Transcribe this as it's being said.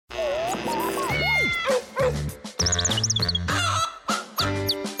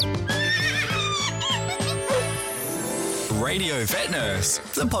Radio Vet Nurse,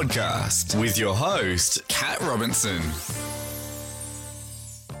 the podcast, with your host, Kat Robinson.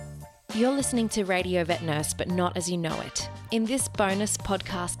 You're listening to Radio Vet Nurse, but not as you know it. In this bonus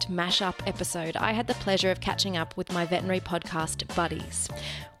podcast mashup episode, I had the pleasure of catching up with my veterinary podcast buddies.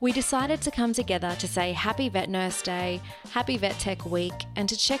 We decided to come together to say Happy Vet Nurse Day, Happy Vet Tech Week, and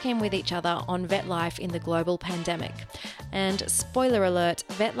to check in with each other on vet life in the global pandemic. And spoiler alert,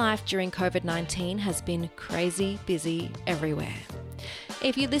 vet life during COVID-19 has been crazy busy everywhere.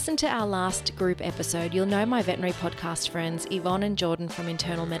 If you listened to our last group episode, you'll know my veterinary podcast friends Yvonne and Jordan from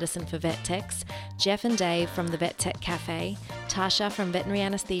Internal Medicine for Vet Techs, Jeff and Dave from the Vet Tech Cafe, Tasha from Veterinary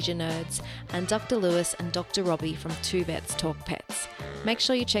Anesthesia Nerds, and Dr. Lewis and Dr. Robbie from Two Vets Talk Pets. Make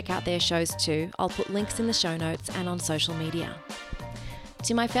sure you check out their shows too. I'll put links in the show notes and on social media.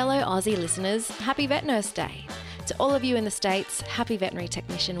 To my fellow Aussie listeners, Happy Vet Nurse Day. To all of you in the States, Happy Veterinary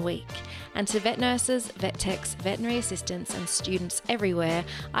Technician Week. And to vet nurses, vet techs, veterinary assistants and students everywhere,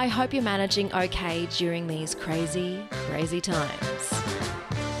 I hope you're managing okay during these crazy, crazy times.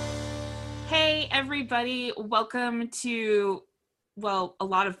 Hey everybody, welcome to, a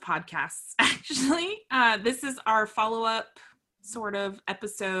lot of podcasts actually. This is our follow-up sort of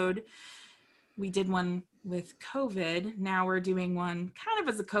episode. We did one with COVID. Now we're doing one kind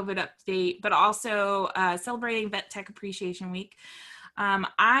of as a COVID update, but also celebrating Vet Tech Appreciation Week.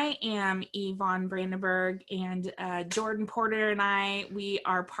 I am Yvonne Brandenburg, and Jordan Porter and we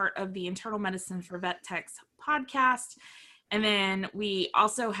are part of the Internal Medicine for Vet Techs podcast. And then we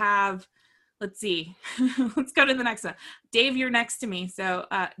also have, let's go to the next one. Dave, you're next to me. So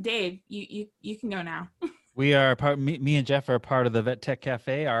Dave, you can go now. We are me and Jeff are part of the Vet Tech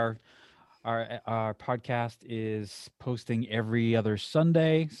Cafe. Our podcast is posting every other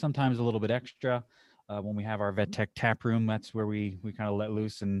Sunday, sometimes a little bit extra. When we have our Vet Tech tap room, that's where we kind of let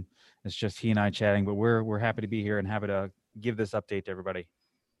loose, and it's just he and I chatting. But we're happy to be here and happy to give this update to everybody.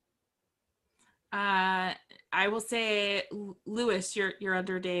 I will say, Lewis, you're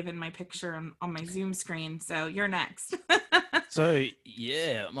under Dave in my picture on my Zoom screen, so you're next. So,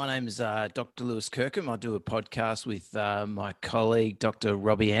 my name is Dr. Lewis Kirkham. I do a podcast with my colleague, Dr.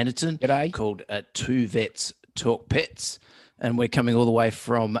 Robbie Anderton, called Two Vets Talk Pets. And we're coming all the way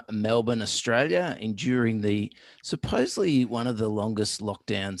from Melbourne, Australia, enduring the supposedly one of the longest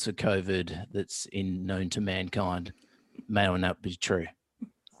lockdowns for COVID that's known to mankind. May or not be true.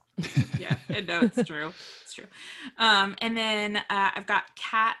 Yeah, no, it's true. It's true. And then I've got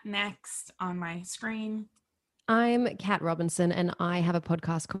Kat next on my screen. I'm Kat Robinson, and I have a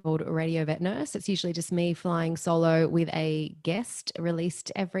podcast called Radio Vet Nurse. It's usually just me flying solo with a guest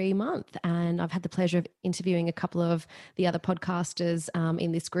released every month. And I've had the pleasure of interviewing a couple of the other podcasters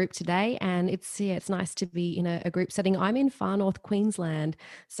in this group today. And it's nice to be in a group setting. I'm in far north Queensland,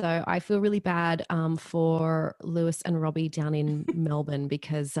 so I feel really bad for Lewis and Robbie down in Melbourne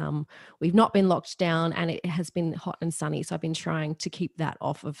because we've not been locked down and it has been hot and sunny. So I've been trying to keep that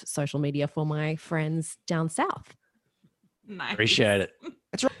off of social media for my friends down south. Nice. Appreciate it.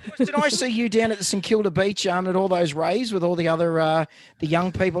 That's right. Did I see you down at the St Kilda Beach at all those raves with all the other the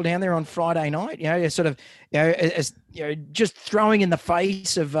young people down there on Friday night? Just throwing in the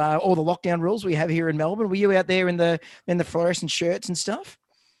face of all the lockdown rules we have here in Melbourne. Were you out there in the fluorescent shirts and stuff?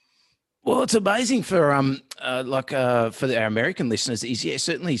 Well, it's amazing for our American listeners.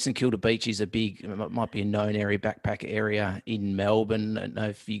 Certainly St Kilda Beach is might be a known area, backpacker area in Melbourne. I don't know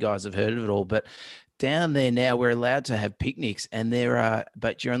if you guys have heard of it all, but down there now we're allowed to have picnics, and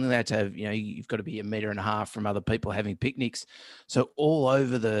but you're only allowed to have, you've got to be 1.5 meters from other people having picnics. So all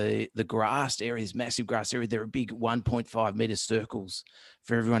over the grassed areas, massive grass area, there are big 1.5 meter circles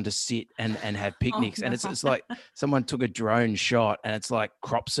for everyone to sit and have picnics. And it's like someone took a drone shot, and it's like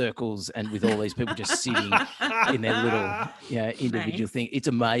crop circles, and with all these people just sitting in their little individual thing. It's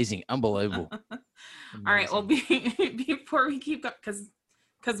amazing, unbelievable. All right, well, before we keep going,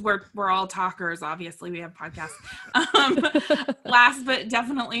 because we're all talkers, obviously we have podcasts. Last but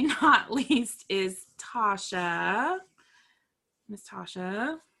definitely not least is Tasha. Miss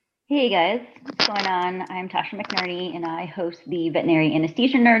Tasha. Hey guys, what's going on? I'm Tasha McNerney, and I host the Veterinary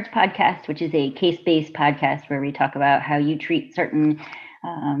Anesthesia Nerds podcast, which is a case-based podcast where we talk about how you treat certain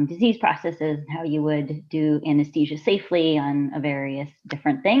disease processes, how you would do anesthesia safely on various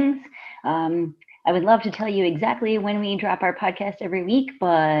different things. I would love to tell you exactly when we drop our podcast every week,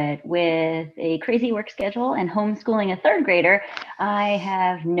 but with a crazy work schedule and homeschooling a third grader, I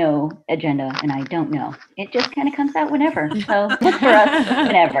have no agenda and I don't know. It just kind of comes out whenever. So look for us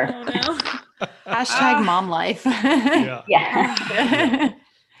whenever. Hashtag mom life. Yeah.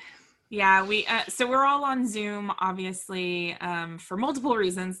 Yeah, so we're all on Zoom, obviously, for multiple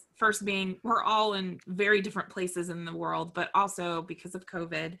reasons. First being we're all in very different places in the world, but also because of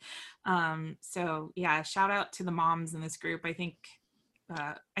COVID. So yeah, shout out to the moms in this group. I think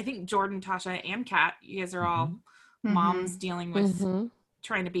Jordan, Tasha, and Kat, you guys are all moms dealing with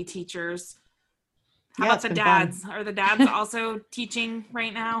trying to be teachers. How about the dads? Are the dads also teaching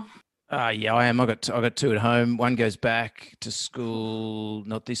right now? Yeah, I am. I got two at home. One goes back to school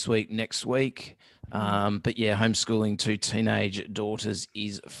not this week, next week. But yeah, homeschooling two teenage daughters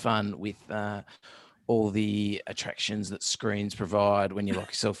is fun with all the attractions that screens provide when you lock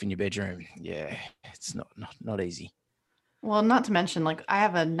yourself in your bedroom. Yeah, it's not easy. Well, not to mention, like, I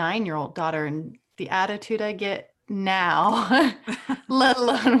have a 9-year-old daughter, and the attitude I get now, let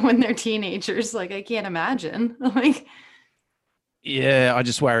alone when they're teenagers, like, I can't imagine. Like, yeah, I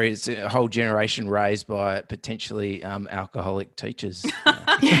just worry it's a whole generation raised by potentially alcoholic teachers.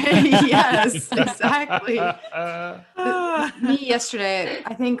 yes, exactly. Me yesterday,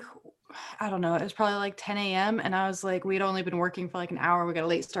 I don't know, it was probably like 10 a.m. and I was like, we'd only been working for like an hour. We got a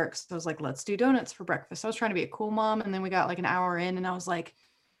late start. So I was like, let's do donuts for breakfast. I was trying to be a cool mom. And then we got like an hour in and I was like,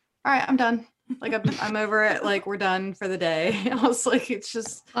 all right, I'm done. Like I'm over it. Like we're done for the day. I was like, it's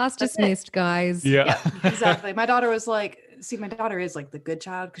just class dismissed, guys. Yeah, exactly. My daughter was like, my daughter is like the good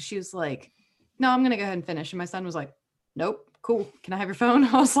child. Cause she was like, no, I'm going to go ahead and finish. And my son was like, nope, cool. Can I have your phone?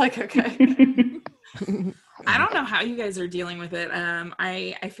 I was like, okay. I don't know how you guys are dealing with it.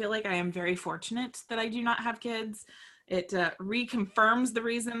 I feel like I am very fortunate that I do not have kids. It reconfirms the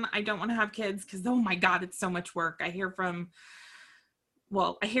reason I don't want to have kids because, oh my God, it's so much work. I hear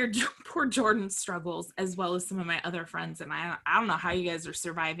poor Jordan's struggles as well as some of my other friends. And I don't know how you guys are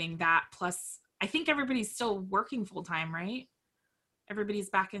surviving that. Plus, I think everybody's still working full time, right? Everybody's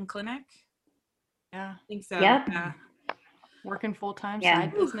back in clinic. Yeah. I think so. Yep. Working full time, Yeah.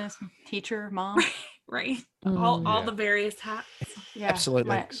 side business, teacher, mom. Right. All the various hats. Yeah.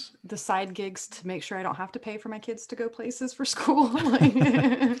 Absolutely. The side gigs to make sure I don't have to pay for my kids to go places for school.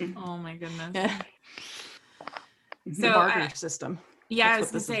 Oh my goodness. Yeah. So The barter system. Yeah,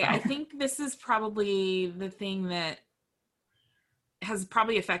 That's I was what gonna say, I think this is probably the thing that has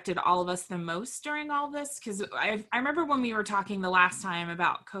probably affected all of us the most during all of this. Because I remember when we were talking the last time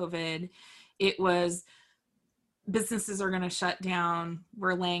about COVID, it was businesses are going to shut down.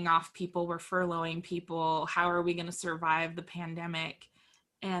 We're laying off people. We're furloughing people. How are we going to survive the pandemic?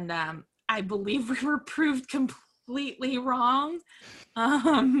 And I believe we were proved completely wrong.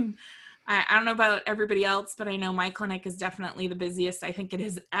 I don't know about everybody else, but I know my clinic is definitely the busiest I think it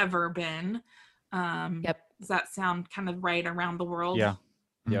has ever been. Yep. Does that sound kind of right around the world? Yeah.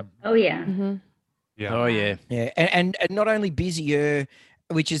 Yep. Oh, yeah. Mm-hmm. Yeah. Oh yeah. Yeah, and not only busier,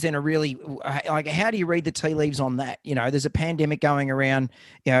 which is then a really like, how do you read the tea leaves on that? You know, there's a pandemic going around,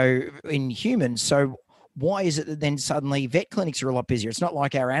 you know, in humans. So why is it that then suddenly vet clinics are a lot busier? It's not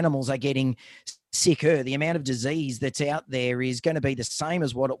like our animals are getting sicker. The amount of disease that's out there is going to be the same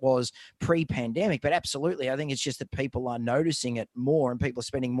as what it was pre-pandemic. But absolutely, I think it's just that people are noticing it more and people are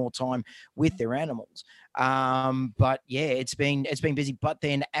spending more time with their animals. But yeah, it's been busy. But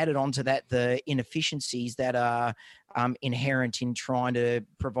then added on to that, the inefficiencies that are inherent in trying to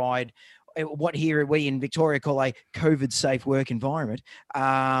provide what here we in Victoria call a COVID-safe work environment,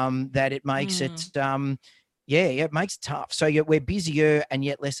 that it makes it, it makes it tough. So we're busier and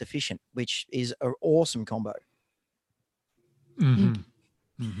yet less efficient, which is an awesome combo. Mm-hmm.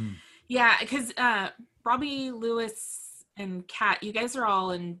 Mm-hmm. Yeah, because Robbie, Lewis, and Kat, you guys are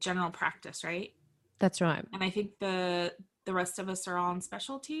all in general practice, right? That's right. And I think the rest of us are all in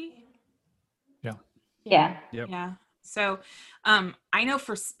specialty. Yeah. Yep. Yeah. So I know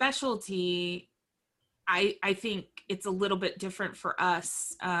for specialty, I think it's a little bit different for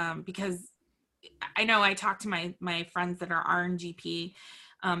us because I know I talked to my friends that are RN-GP.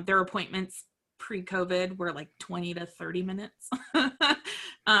 Their appointments pre-COVID were like 20 to 30 minutes.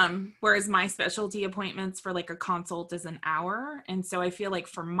 Whereas my specialty appointments for like a consult is an hour. And so I feel like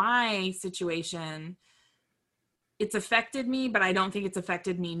for my situation, it's affected me, but I don't think it's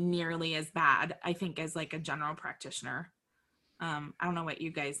affected me nearly as bad, I think, as like a general practitioner. I don't know what you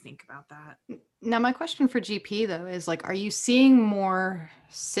guys think about that. Now, my question for GP though is like, are you seeing more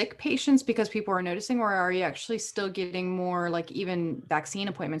sick patients because people are noticing, or are you actually still getting more like even vaccine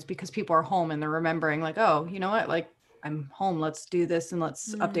appointments because people are home and they're remembering like, oh, you know what, like I'm home, let's do this and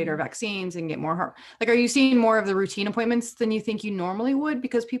let's update our vaccines and get more like, are you seeing more of the routine appointments than you think you normally would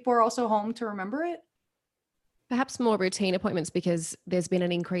because people are also home to remember it? Perhaps more routine appointments because there's been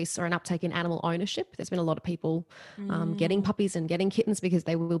an increase or an uptake in animal ownership. There's been a lot of people getting puppies and getting kittens because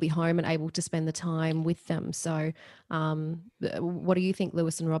they will be home and able to spend the time with them. So what do you think,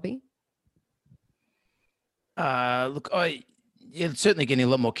 Lewis and Robbie? Look, certainly getting a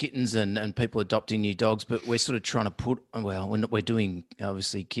lot more kittens and people adopting new dogs, but we're sort of trying to we're doing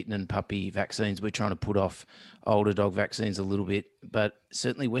obviously kitten and puppy vaccines. We're trying to put off older dog vaccines a little bit, but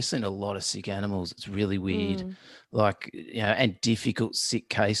certainly we're seeing a lot of sick animals. It's really weird, and difficult sick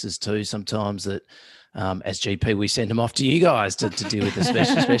cases too. Sometimes that, as GP, we send them off to you guys to deal with the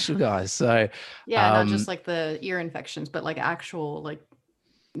special guys. So not just like the ear infections, but like actual like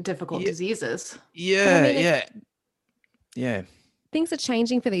difficult diseases. Yeah. Things are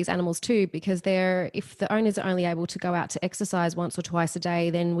changing for these animals too, because if the owners are only able to go out to exercise once or twice a day,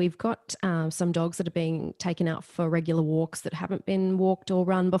 then we've got some dogs that are being taken out for regular walks that haven't been walked or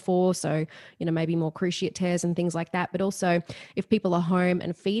run before. So, maybe more cruciate tears and things like that. But also if people are home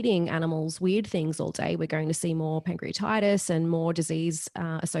and feeding animals weird things all day, we're going to see more pancreatitis and more disease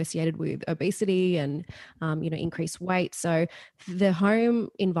associated with obesity and, increased weight. So the home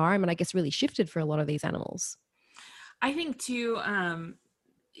environment, I guess, really shifted for a lot of these animals. I think too,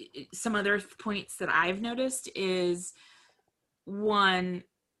 some other points that I've noticed is, one,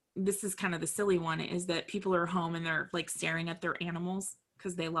 this is kind of the silly one, is that people are home and they're like staring at their animals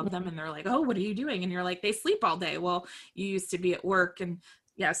because they love them, and they're like, oh, what are you doing? And you're like, they sleep all day. Well, you used to be at work, and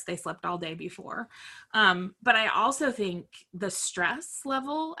yes, they slept all day before. But I also think the stress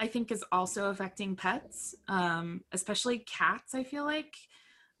level, I think, is also affecting pets, especially cats. I feel like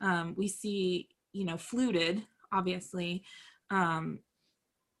we see, fluted, obviously,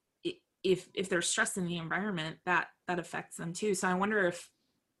 if there's stress in the environment, that affects them too. So I wonder if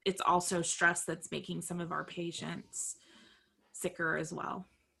it's also stress that's making some of our patients sicker as well.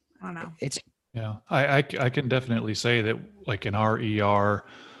 I don't know. I can definitely say that, like in our ER,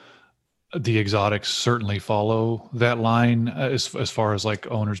 the exotics certainly follow that line as far as like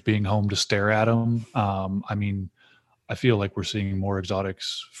owners being home to stare at them. I feel like we're seeing more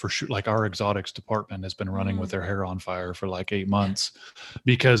exotics for sure. Like our exotics department has been running with their hair on fire for like 8 months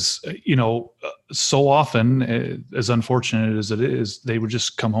because, so often, as unfortunate as it is, they would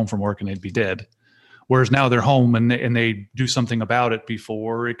just come home from work and they'd be dead. Whereas now they're home and they do something about it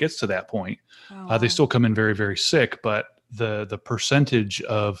before it gets to that point. They still come in very, very sick, but the percentage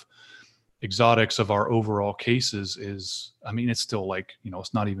of exotics of our overall cases is, it's still like,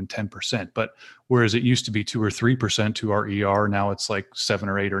 it's not even 10%, but whereas it used to be 2 or 3% to our ER, now it's like 7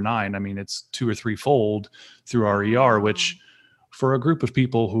 or 8 or 9. It's 2 or 3 fold through our ER, which for a group of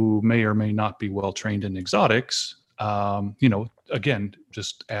people who may or may not be well trained in exotics, again,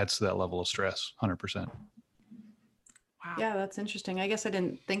 just adds to that level of stress, 100%. Wow. Yeah, that's interesting. I guess I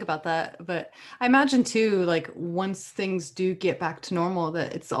didn't think about that, but I imagine too, like once things do get back to normal,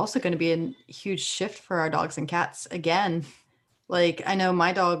 that it's also going to be a huge shift for our dogs and cats again. Like I know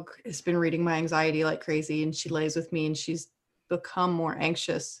my dog has been reading my anxiety like crazy, and she lays with me and she's become more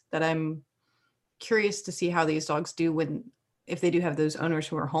anxious. That I'm curious to see how these dogs do if they do have those owners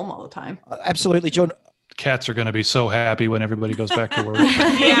who are home all the time. Absolutely, John. Cats are going to be so happy when everybody goes back to work.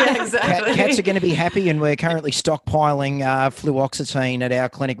 Yeah, exactly. Cats are going to be happy, and we're currently stockpiling fluoxetine at our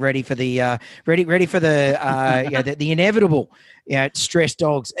clinic, ready for the the inevitable, stressed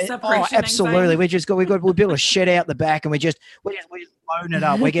dogs. Separation absolutely. anxiety. We built a shed out the back, and we're just loading it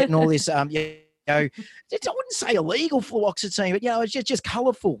up. We're getting all this I wouldn't say illegal fluoxetine, but it's just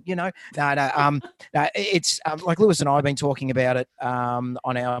colourful. No, it's like Lewis and I have been talking about it on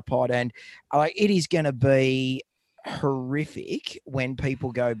our pod, and it is going to be horrific when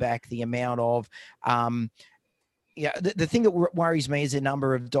people go back. The amount of the thing that worries me is the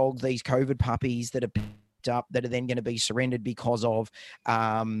number of dogs, these COVID puppies that are picked up that are then going to be surrendered because of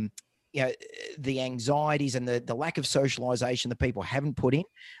the anxieties and the lack of socialization that people haven't put in.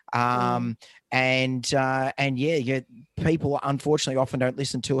 People unfortunately often don't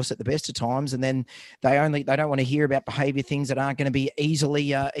listen to us at the best of times, and then they don't want to hear about behavior things that aren't going to be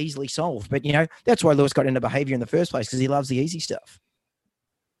easily solved. But that's why Lewis got into behavior in the first place, because he loves the easy stuff.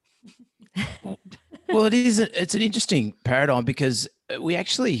 Well, it's an interesting paradigm, because we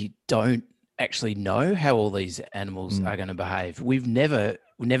actually don't know how all these animals are going to behave. We've never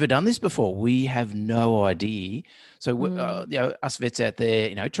done this before. We have no idea. So, us vets out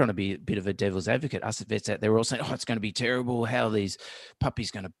there, trying to be a bit of a devil's advocate, us vets out there, we're all saying, it's going to be terrible. How are these puppies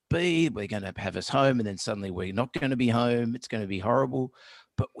going to be? We're going to have us home, and then suddenly we're not going to be home. It's going to be horrible.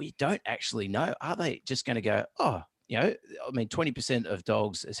 But we don't actually know. Are they just going to go, 20% of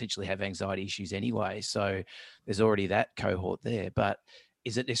dogs essentially have anxiety issues anyway. So there's already that cohort there. But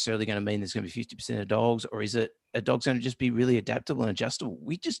is it necessarily going to mean there's going to be 50% of dogs, or is it a dog's going to just be really adaptable and adjustable?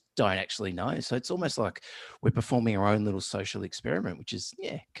 We just don't actually know. So it's almost like we're performing our own little social experiment, which is,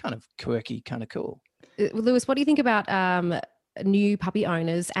 kind of quirky, kind of cool. Lewis, what do you think about new puppy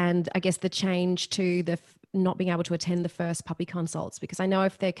owners and I guess the change to the not being able to attend the first puppy consults? Because I know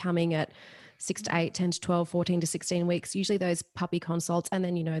if they're coming at 6 to 8, 10 to 12, 14 to 16 weeks, usually those puppy consults, and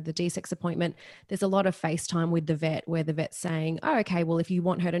then, the D-sex appointment, there's a lot of FaceTime with the vet where the vet's saying, oh, okay, well, if you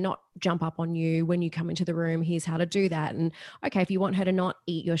want her to not jump up on you when you come into the room, here's how to do that. And okay, if you want her to not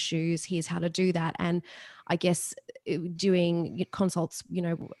eat your shoes, here's how to do that. And I guess doing consults,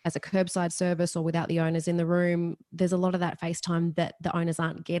 as a curbside service or without the owners in the room, there's a lot of that FaceTime that the owners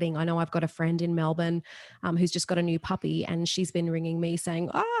aren't getting. I know I've got a friend in Melbourne who's just got a new puppy, and she's been ringing me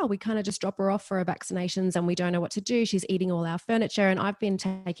saying, we kind of just drop her off for her vaccinations and we don't know what to do. She's eating all our furniture. And I've been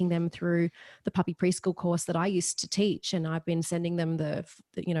taking them through the puppy preschool course that I used to teach, and I've been sending them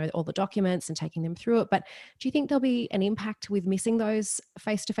all the documents and taking them through it. But do you think there'll be an impact with missing those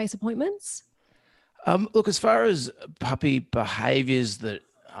face-to-face appointments? Look, as far as puppy behaviours that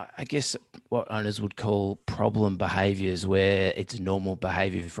I guess what owners would call problem behaviours, where it's normal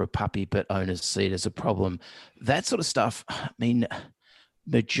behaviour for a puppy, but owners see it as a problem, that sort of stuff, I mean,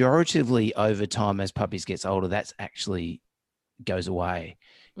 majoritively over time as puppies gets older, that's actually goes away.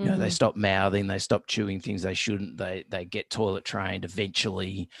 They stop mouthing, they stop chewing things they shouldn't, they get toilet trained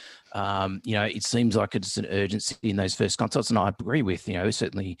eventually. It seems like it's an urgency in those first consults, and I agree with,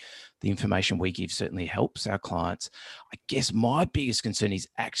 certainly the information we give certainly helps our clients. I guess my biggest concern is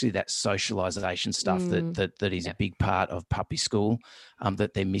actually that socialization stuff that is a big part of puppy school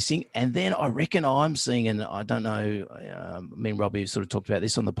that they're missing. And then I reckon I'm seeing, and I don't know, me and Robbie have sort of talked about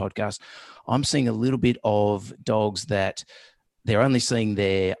this on the podcast, I'm seeing a little bit of dogs that they're only seeing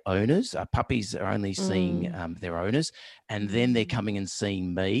their owners. Puppies are only seeing their owners, and then they're coming and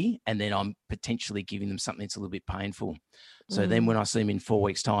seeing me, and then I'm potentially giving them something that's a little bit painful. So then when I see them in 4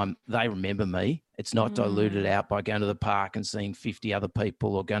 weeks' time, they remember me. It's not diluted out by going to the park and seeing 50 other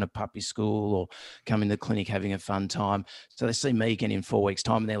people, or going to puppy school, or coming to the clinic having a fun time. So they see me again in 4 weeks'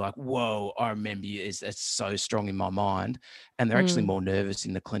 time, and they're like, whoa, I remember you. It's so strong in my mind. And they're actually more nervous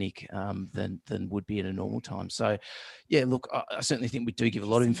in the clinic than would be at a normal time. So, yeah, look, I certainly think we do give a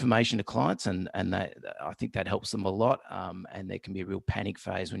lot of information to clients, and I think that helps them a lot. And there can be a real panic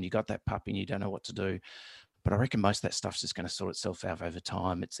phase when you got that puppy and you don't know what to do. But I reckon most of that stuff's just going to sort itself out over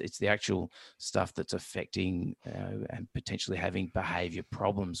time. It's the actual stuff that's affecting and potentially having behaviour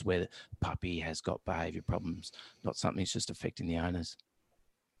problems, where the puppy has got behaviour problems, not something that's just affecting the owners.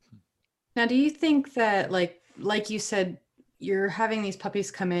 Now, do you think that, like you said, you're having these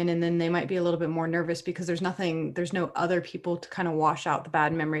puppies come in and then they might be a little bit more nervous because there's no other people to kind of wash out the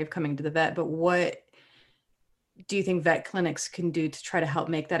bad memory of coming to the vet, but what do you think vet clinics can do to try to help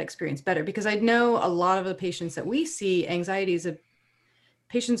make that experience better? Because I know a lot of the patients that we see,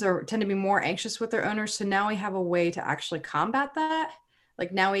 patients tend to be more anxious with their owners. So now we have a way to actually combat that.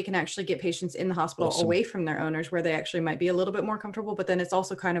 Like now we can actually get patients in the hospital away from their owners, where they actually might be a little bit more comfortable, but then it's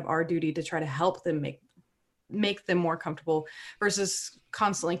also kind of our duty to try to help them make them more comfortable, versus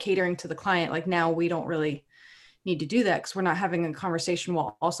constantly catering to the client. Like now we don't really need to do that because we're not having a conversation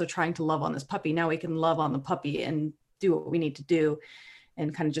while also trying to love on this puppy. Now we can love on the puppy and do what we need to do,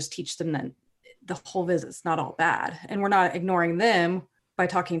 and kind of just teach them that the whole visit's not all bad, and we're not ignoring them by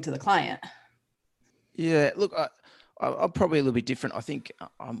talking to the client. Yeah, look, I'm probably a little bit different. I think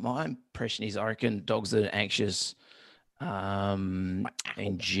my impression is, I reckon dogs that are anxious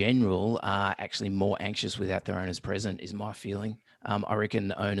in general are actually more anxious without their owners present, is my feeling. I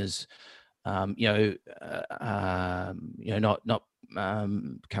reckon owners, not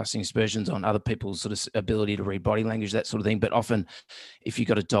casting aspersions on other people's sort of ability to read body language, that sort of thing. But often, if you've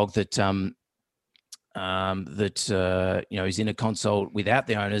got a dog that is in a consult without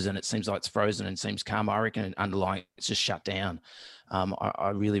the owners and it seems like it's frozen and seems calm, I reckon underlying it's just shut down. I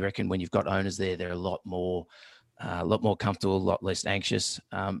really reckon when you've got owners there, they're a lot more comfortable, a lot less anxious.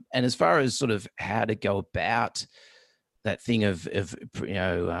 And as far as sort of how to go about that thing of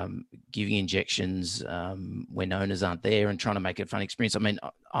giving injections when owners aren't there and trying to make it a fun experience. I mean,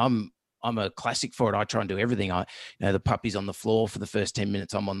 I'm a classic for it. I try and do everything. The puppy's on the floor for the first 10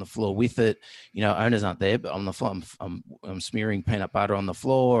 minutes. I'm on the floor with it. Owners aren't there, but on the floor, I'm smearing peanut butter on the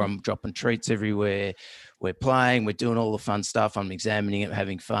floor. I'm dropping treats everywhere. We're playing. We're doing all the fun stuff. I'm examining it,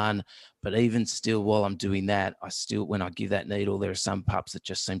 having fun. But even still, while I'm doing that, when I give that needle, there are some pups that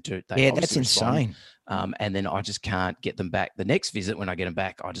just seem to. That's insane. And then I just can't get them back. The next visit, when I get them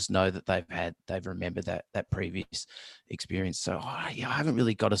back, I just know that they've remembered that previous experience. So I haven't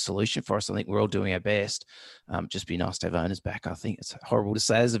really got a solution for us. I think we're all doing our best. Just be nice to have owners back. I think it's horrible to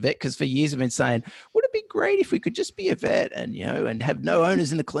say as a vet, because for years I've been saying, would it be great if we could just be a vet and have no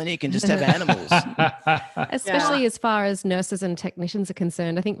owners in the clinic and just have animals? Especially as far as nurses and technicians are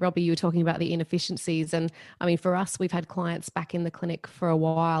concerned. I think, Robbie, you were talking about the inefficiencies. And I mean, for us, we've had clients back in the clinic for a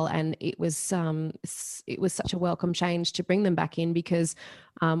while, and it was such a welcome change to bring them back in, because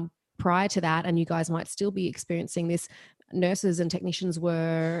prior to that, and you guys might still be experiencing this, nurses and technicians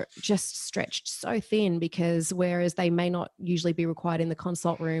were just stretched so thin, because whereas they may not usually be required in the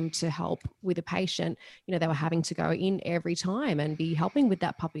consult room to help with a patient, you know, they were having to go in every time and be helping with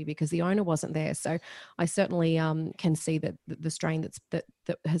that puppy because the owner wasn't there. So I certainly can see that the strain that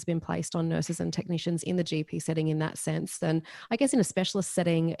has been placed on nurses and technicians in the GP setting in that sense. And I guess in a specialist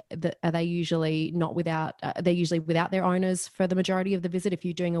setting, are they usually they're usually without their owners for the majority of the visit if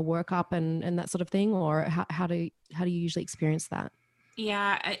you're doing a workup and that sort of thing, or how do you usually experience that?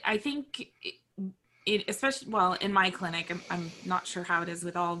 Yeah, I think it especially, well, in my clinic, I'm not sure how it is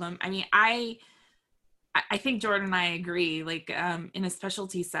with all of them. I mean, I think Jordan and I agree, like in a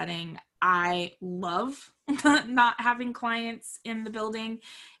specialty setting, I love not having clients in the building.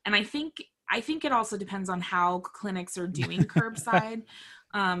 And I think it also depends on how clinics are doing curbside.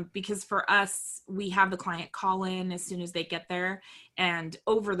 Because for us, we have the client call in as soon as they get there, and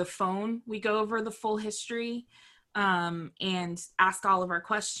over the phone, we go over the full history and ask all of our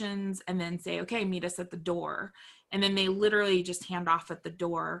questions, and then say, okay, meet us at the door. And then they literally just hand off at the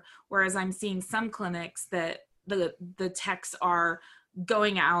door. Whereas I'm seeing some clinics that the techs are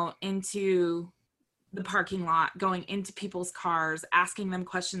going out into the parking lot, going into people's cars, asking them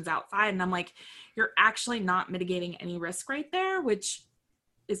questions outside. And I'm like, you're actually not mitigating any risk right there, which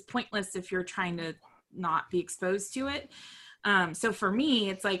is pointless if you're trying to not be exposed to it. So for me,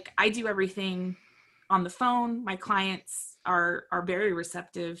 it's like, I do everything on the phone. My clients are very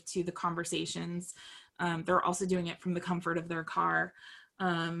receptive to the conversations. They're also doing it from the comfort of their car.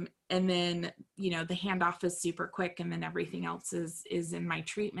 And then, you know, the handoff is super quick, and then everything else is in my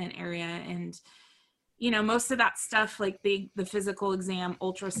treatment area. And, you know, most of that stuff, like the physical exam,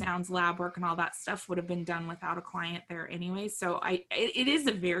 ultrasounds, lab work, and all that stuff would have been done without a client there anyway. So it is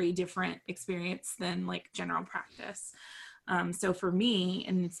a very different experience than like general practice. So for me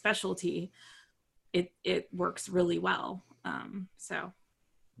in specialty, it works really well. So.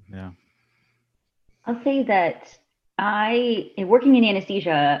 Yeah. I'll say that working in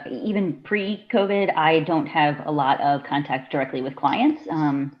anesthesia, even pre-COVID, I don't have a lot of contact directly with clients.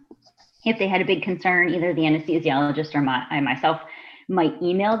 If they had a big concern, either the anesthesiologist or I myself might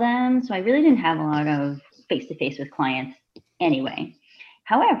email them. So I really didn't have a lot of face-to-face with clients anyway.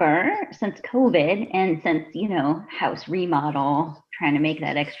 However, since COVID and since, you know, house remodel, trying to make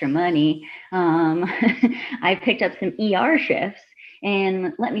that extra money, I picked up some ER shifts.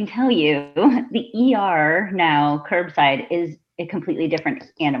 And let me tell you, the ER now, curbside, is a completely different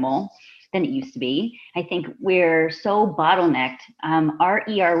animal than it used to be. I think we're so bottlenecked. Our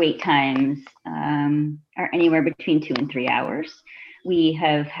ER wait times are anywhere between 2 and 3 hours. We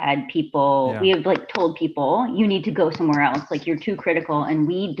have had people, we have like told people, you need to go somewhere else. Like, you're too critical, and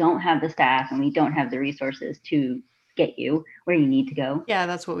we don't have the staff and we don't have the resources to get you where you need to go. Yeah,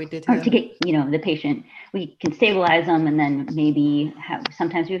 that's what we did too. Or to get, you know, the patient. We can stabilize them, and then maybe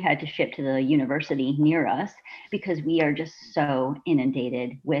sometimes we've had to ship to the university near us because we are just so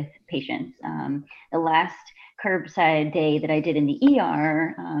inundated with patients. The last curbside day that I did in the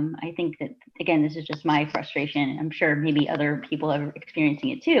ER, I think that, again, this is just my frustration. I'm sure maybe other people are experiencing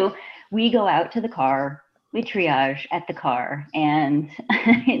it too. We go out to the car, we triage at the car, and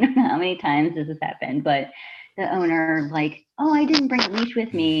I don't know how many times this has happened, but the owner, like, oh, I didn't bring a leash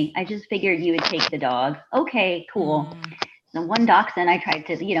with me. I just figured you would take the dog. Okay, cool. The one dachshund, I tried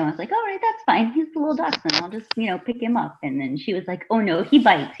to, you know, I was like, all right, that's fine. He's the little dachshund. I'll just, you know, pick him up. And then she was like, oh no, he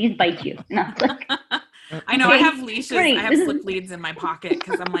bites. He bites you. And I was like, I know, I have leashes. Great. I have slip leads in my pocket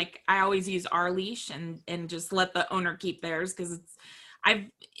because I'm like, I always use our leash and just let the owner keep theirs, because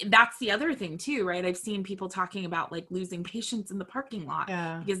that's the other thing too, right? I've seen people talking about like losing patients in the parking lot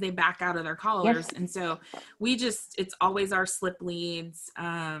because they back out of their collars. Yes. And so it's always our slip leads.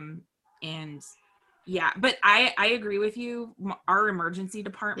 And yeah, but I agree with you. Our emergency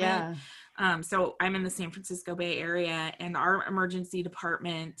department. So I'm in the San Francisco Bay Area, and our emergency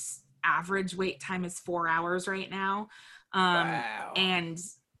department average wait time is 4 hours right now. Wow. And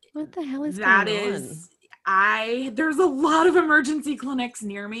what the hell is that going is, there's a lot of emergency clinics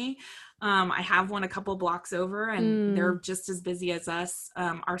near me. I have one a couple blocks over, and they're just as busy as us.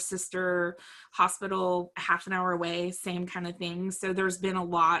 Our sister hospital, half an hour away, same kind of thing. So there's been a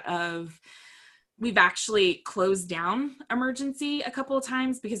lot of, we've actually closed down emergency a couple of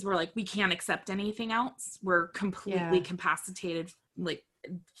times because we're like, we can't accept anything else. We're completely capacitated, like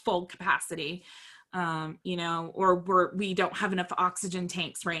full capacity. you know, or we don't have enough oxygen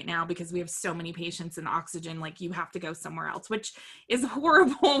tanks right now because we have so many patients in oxygen, like you have to go somewhere else, which is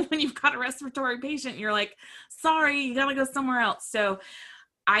horrible when you've got a respiratory patient. You're like, sorry, you gotta go somewhere else. So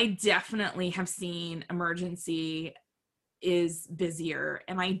I definitely have seen emergency is busier,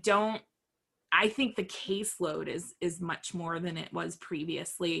 and I think the caseload is much more than it was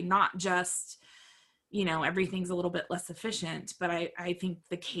previously. Not just, you know, everything's a little bit less efficient, but I think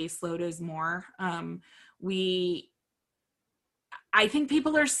the caseload is more. I think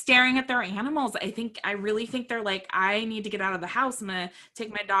people are staring at their animals. I really think they're like, I need to get out of the house. I'm going to take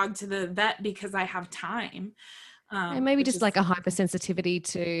my dog to the vet because I have time. And maybe just like a hypersensitivity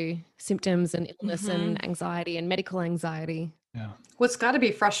to symptoms and illness and anxiety and medical anxiety. Yeah. What's got to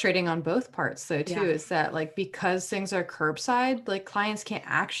be frustrating on both parts though too Yeah. is that like because things are curbside, like clients can't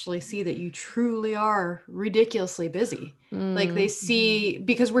actually see that you truly are ridiculously busy. Like they see,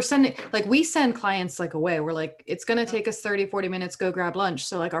 because we send clients like away. We're like, it's going to take us 30, 40 minutes, go grab lunch.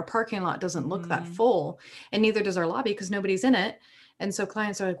 So like our parking lot doesn't look that full, and neither does our lobby because nobody's in it. And so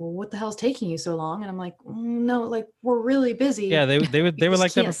clients are like, well, what the hell is taking you so long? And I'm like, no, like we're really busy. Yeah, they were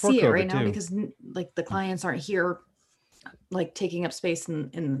like that before see COVID it right too. now because like the clients aren't here like taking up space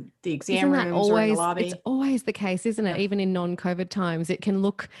in the exam Isn't that rooms or in the always, lobby. it's always the case, isn't it? Even in non-COVID times, it can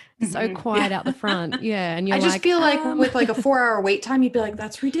look so quiet out the front. Yeah. And you're I like, just feel like with like a 4-hour wait time, you'd be like,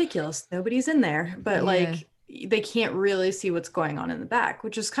 that's ridiculous. Nobody's in there. But like they can't really see what's going on in the back,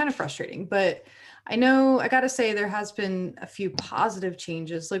 which is kind of frustrating. But I know I got to say there has been a few positive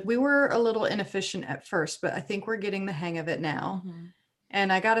changes. Like we were a little inefficient at first, but I think we're getting the hang of it now.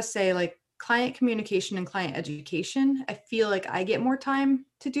 And I got to say, like, client communication and client education, I feel like I get more time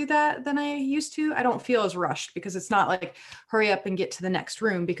to do that than I used to. I don't feel as rushed because it's not like hurry up and get to the next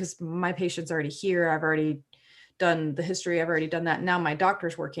room because my patient's already here. I've already done the history. I've already done that. Now my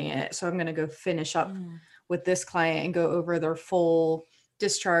doctor's working it. So I'm going to go finish up with this client and go over their full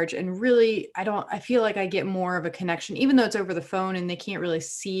discharge. And really, I feel like I get more of a connection, even though it's over the phone and they can't really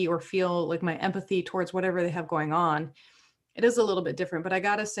see or feel like my empathy towards whatever they have going on. It is a little bit different, but I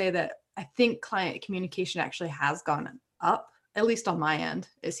got to say that I think client communication actually has gone up, at least on my end,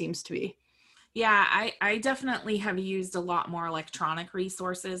 it seems to be. Yeah, I definitely have used a lot more electronic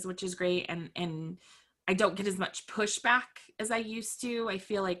resources, which is great. And I don't get as much pushback as I used to. I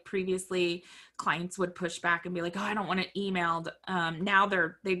feel like previously clients would push back and be like, oh, I don't want it emailed. Now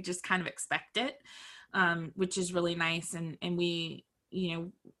they just kind of expect it, which is really nice. And we, you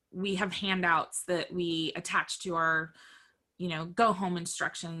know, we have handouts that we attach to our, you know, go home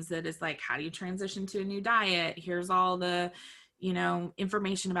instructions that is like, how do you transition to a new diet? Here's all the, you know,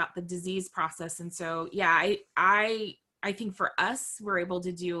 information about the disease process. And so, yeah, I think for us, we're able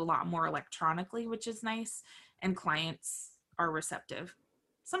to do a lot more electronically, which is nice. And clients are receptive.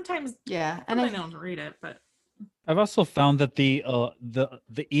 Sometimes, and I don't read it, but I've also found that the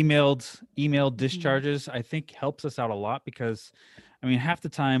emailed discharges, I think, helps us out a lot because, I mean, half the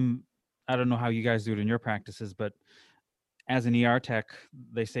time, I don't know how you guys do it in your practices, but as an ER tech,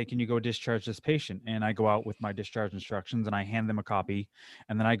 they say, can you go discharge this patient? And I go out with my discharge instructions and I hand them a copy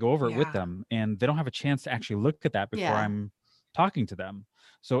and then I go over it with them, and they don't have a chance to actually look at that before I'm talking to them.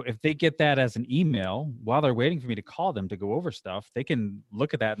 So if they get that as an email while they're waiting for me to call them to go over stuff, they can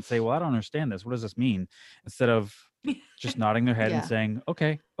look at that and say, well, I don't understand this. What does this mean? Instead of just nodding their head and saying,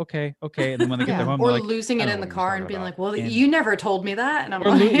 okay. And then when they get their home, or they're like, losing it in the car and being like, well, you never told me that. And I'm or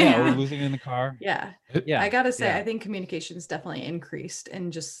like, or losing it in the car. Yeah. I got to say, I think communication is definitely increased,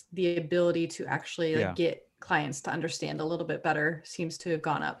 and just the ability to actually get clients to understand a little bit better seems to have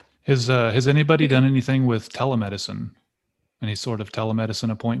gone up. Has anybody done anything with telemedicine? Any sort of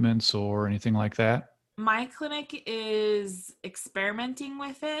telemedicine appointments or anything like that? my clinic is experimenting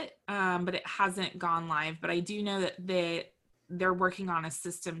with it, but it hasn't gone live. But I do know that they're working on a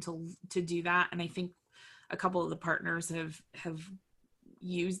system to do that. And I think a couple of the partners have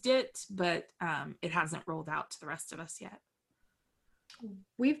used it, but it hasn't rolled out to the rest of us yet.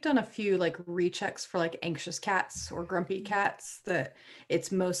 We've done a few like rechecks for like anxious cats or grumpy cats that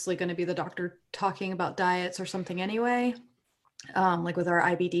it's mostly going to be the doctor talking about diets or something anyway. Like with our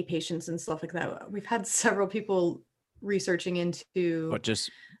IBD patients and stuff like that. We've had several people researching into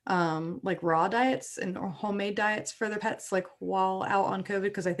like raw diets and or homemade diets for their pets, like while out on COVID,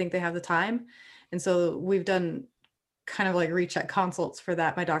 because I think they have the time. And so we've done kind of like recheck consults for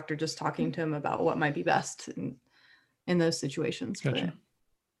that. My doctor just talking to him about what might be best in those situations. Gotcha.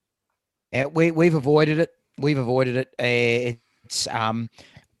 Yeah, we've avoided it. It's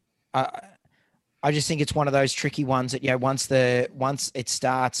I just think it's one of those tricky ones that, once it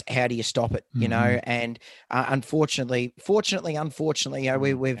starts, how do you stop it? And unfortunately,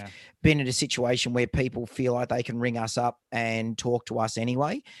 we've been in a situation where people feel like they can ring us up and talk to us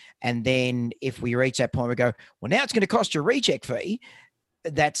anyway. And then if we reach that point, we go, well, now it's going to cost you a recheck fee.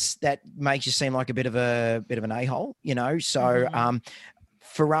 That makes you seem like a bit of an a-hole, So,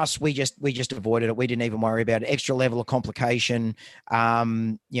 for us, we just avoided it. We didn't even worry about it. Extra level of complication.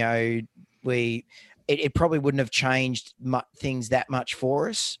 It probably wouldn't have changed things that much for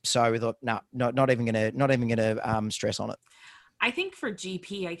us. So we thought, no, not even gonna stress on it. I think for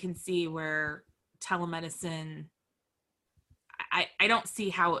GP, I can see where telemedicine, I don't see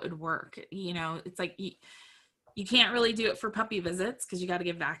how it would work. It's like you can't really do it for puppy visits because you got to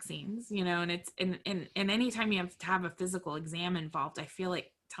give vaccines, and it's and anytime you have to have a physical exam involved, I feel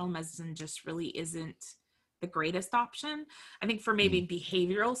like telemedicine just really isn't the greatest option. I think for maybe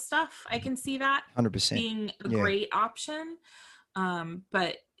behavioral stuff, I can see that 100% being a great option.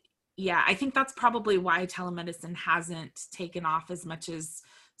 But yeah, I think that's probably why telemedicine hasn't taken off as much as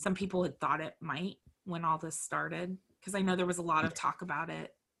some people had thought it might when all this started. Because I know there was a lot of talk about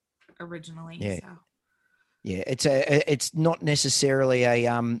it originally. Yeah. So. Yeah, it's not necessarily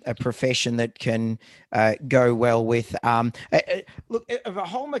a profession that can go well with. Look, of a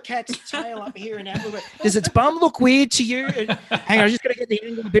Holmer cat's tail up here in Applewood, does its bum look weird to you? Hang on, I just got to get the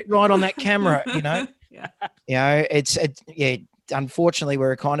angle a bit right on that camera. Yeah. Unfortunately,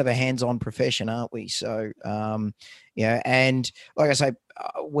 we're kind of a hands-on profession, aren't we? So, and like I say,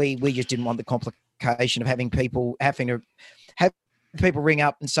 we just didn't want the complication of having people ring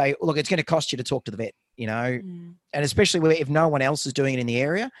up and say, look, it's going to cost you to talk to the vet, and especially if no one else is doing it in the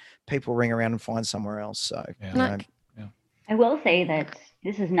area, people ring around and find somewhere else. So, I will say that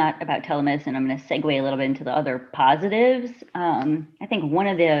this is not about telemedicine. I'm going to segue a little bit into the other positives. I think one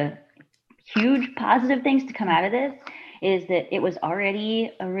of the huge positive things to come out of this is that it was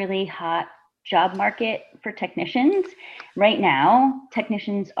already a really hot job market for technicians. Right now,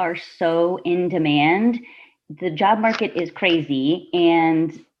 technicians are so in demand. The job market is crazy,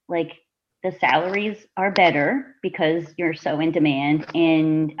 and the salaries are better because you're so in demand.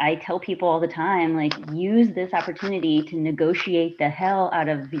 And I tell people all the time, use this opportunity to negotiate the hell out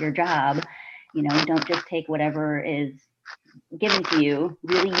of your job. Don't just take whatever is given to you.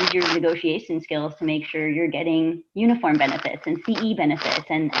 Really use your negotiation skills to make sure you're getting uniform benefits and CE benefits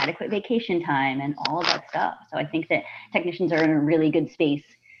and adequate vacation time and all of that stuff. So I think that technicians are in a really good space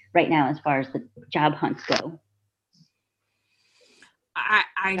right now as far as the job hunts go.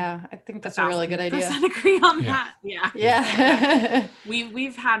 I think that's a really good idea. I agree on that. Yeah. Yeah.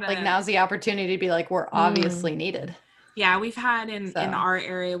 We've had now's the opportunity to be we're obviously needed. Yeah, we've had in our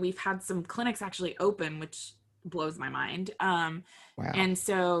area, we've had some clinics actually open, which blows my mind. Wow. And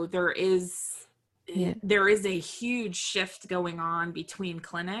so there is a huge shift going on between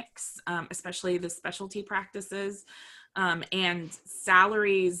clinics, especially the specialty practices, and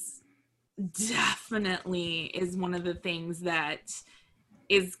salaries definitely is one of the things that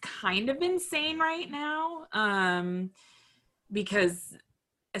is kind of insane right now, because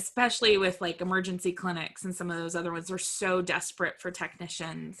especially with emergency clinics and some of those other ones, they're so desperate for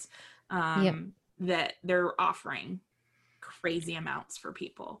technicians that they're offering crazy amounts for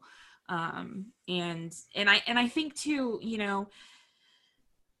people. And I think too,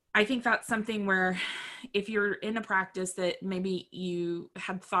 I think that's something where if you're in a practice that maybe you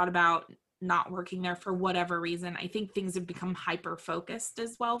had thought about not working there for whatever reason, I think things have become hyper focused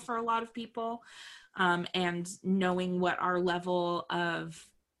as well for a lot of people. And knowing what our level of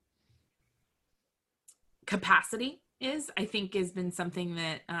capacity is, I think has been something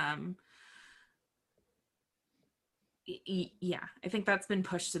that, I think that's been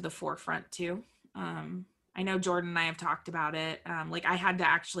pushed to the forefront too. I know Jordan and I have talked about it. I had to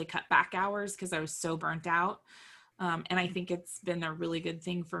actually cut back hours because I was so burnt out. And I think it's been a really good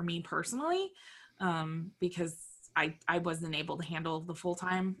thing for me personally, because I wasn't able to handle the full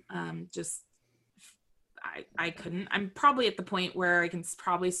time. I couldn't. I'm probably at the point where I can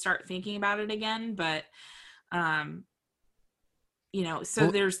probably start thinking about it again, but so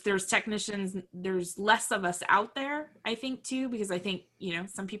there's technicians, there's less of us out there, I think too, because I think,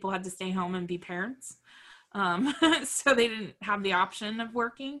 some people had to stay home and be parents. So they didn't have the option of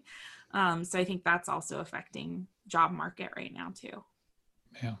working. So I think that's also affecting job market right now too.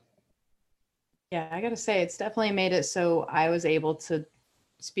 Yeah, I gotta say, it's definitely made it so I was able to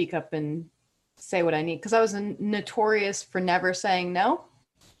speak up and say what I need, because I was notorious for never saying no,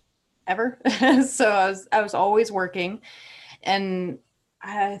 ever. So I was always working, and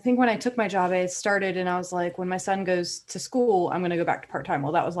I think when I took my job, I started and I was like, when my son goes to school, I'm going to go back to part-time.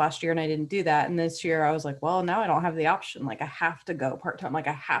 Well, that was last year and I didn't do that. And this year I was like, well, now I don't have the option. Like I have to go part-time. Like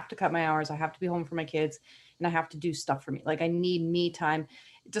I have to cut my hours. I have to be home for my kids and I have to do stuff for me. Like I need me time.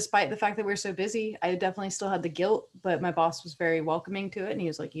 Despite the fact that we're so busy, I definitely still had the guilt, but my boss was very welcoming to it. And he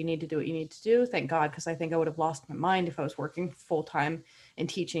was like, you need to do what you need to do. Thank God. Cause I think I would have lost my mind if I was working full-time and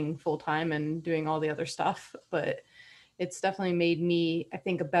teaching full-time and doing all the other stuff. But it's definitely made me, I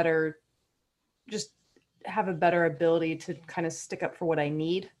think, just have a better ability to kind of stick up for what I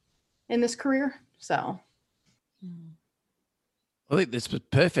need in this career. So I think this was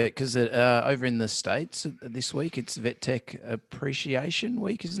perfect because over in the States this week, it's Vet Tech Appreciation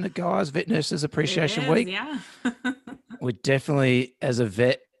Week, isn't it, guys? Vet Nurses Appreciation Week. Yeah. We're definitely, as a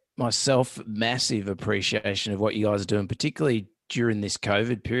vet myself, massive appreciation of what you guys are doing, particularly during this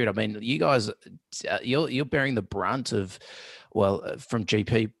COVID period. I mean, you guys, you're bearing the brunt of, from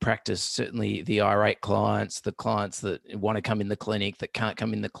GP practice, certainly the irate clients, the clients that want to come in the clinic, that can't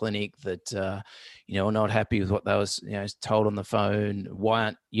come in the clinic, that, are not happy with what they was, told on the phone. Why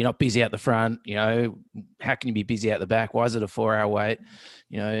aren't you not busy at the front? How can you be busy at the back? Why is it a 4-hour wait?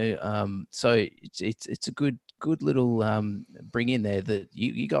 So it's a good little bring in there that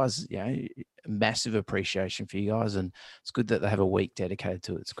you guys, massive appreciation for you guys, and it's good that they have a week dedicated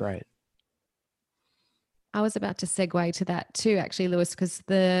to it. It's great. I was about to segue to that too, actually, Lewis, because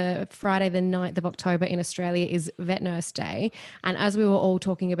the Friday, the 9th of October in Australia is Vet Nurse Day. And as we were all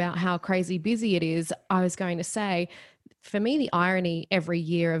talking about how crazy busy it is, I was going to say, for me, the irony every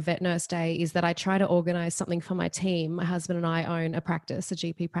year of Vet Nurse Day is that I try to organize something for my team. My husband and I own a practice, a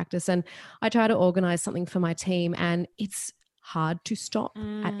GP practice, and I try to organize something for my team. And it's hard to stop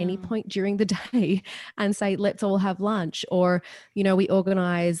at any point during the day and say, let's all have lunch. Or, we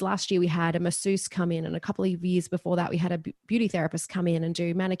organized, last year we had a masseuse come in, and a couple of years before that we had a beauty therapist come in and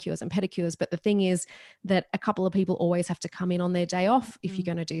do manicures and pedicures. But the thing is that a couple of people always have to come in on their day off if you're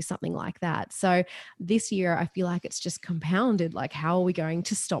going to do something like that. So this year I feel like it's just compounded, like how are we going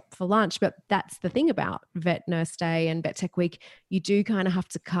to stop for lunch? But that's the thing about Vet Nurse Day and Vet Tech Week. You do kind of have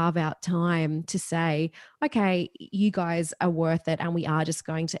to carve out time to say, okay, you guys are worth it, and we are just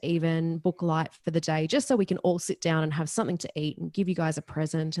going to even book light for the day just so we can all sit down and have something to eat and give you guys a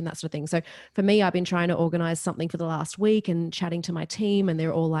present and that sort of thing. So for me, I've been trying to organize something for the last week and chatting to my team, and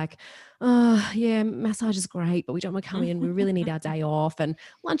they're all like, yeah, massage is great, but we don't want to come in. We really need our day off, and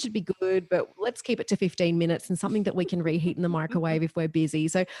lunch would be good, but let's keep it to 15 minutes and something that we can reheat in the microwave if we're busy.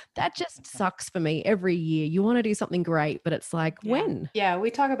 So that just sucks for me every year. You want to do something great, but it's like, when? Yeah, we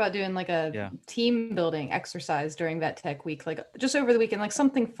talk about doing like a team building exercise during Vet Tech Week, like just over the weekend, like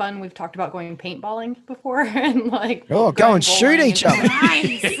something fun. We've talked about going paintballing before and like go and shoot each other.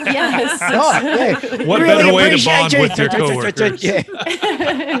 Nice. Yes. Yeah. What really better way to bond with your coworkers?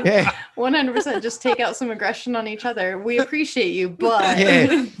 Yeah. 100%. Just take out some aggression on each other. We appreciate you, but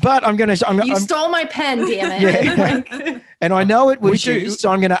but you stole my pen, damn it. Yeah. And I know it was you, so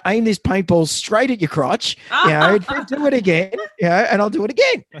I'm going to aim this paintball straight at your crotch. Do it again. And I'll do it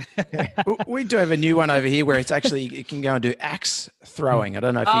again. We do have a new one over here where it's actually, you can go and do axe throwing. I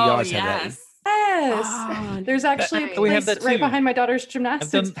don't know if you guys have that. Yes. There's actually a place right behind my daughter's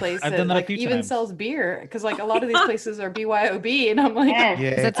gymnastics place that like even sells beer, because like a lot of these places are BYOB, and I'm like,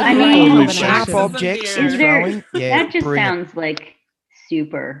 I mean, sharp objects and throwing. That just sounds like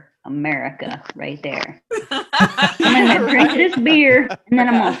super America right there. I'm gonna drink this beer, and then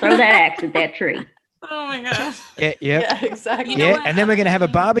I'm gonna throw that axe at that tree. Oh my gosh. Yeah, exactly. And then we're going to have a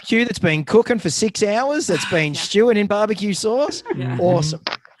barbecue that's been cooking for 6 hours, that's been stewing in barbecue sauce. Awesome.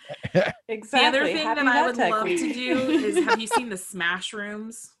 Exactly. The other thing that I would love to do is, have you seen the Smash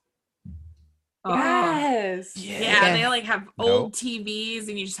Rooms? Yes. Yeah, they like have old TVs,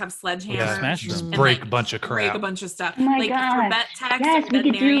 and you just have sledgehammers. Just break a bunch of crap. Break a bunch of stuff. Oh my like gosh. for Vet Tech, yes, we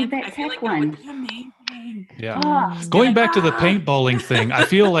could do Vet I feel Tech like that one. would be amazing. Yeah. Going back to the paintballing thing, I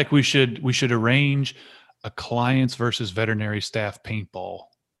feel like we should arrange a clients versus veterinary staff paintball.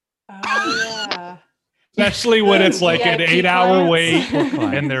 Oh yeah. Especially when it's like an 8-hour wait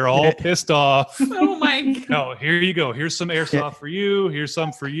and they're all pissed off. Oh my God. No, here you go. Here's some airsoft for you. Here's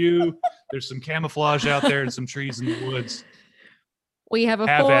some for you. There's some camouflage out there and some trees in the woods. We have a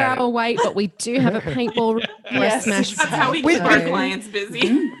 4-hour wait, but we do have a paintball smash. That's how we keep our clients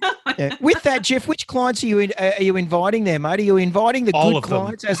busy. With that, Jeff, which clients are you inviting there, mate? Are you inviting the good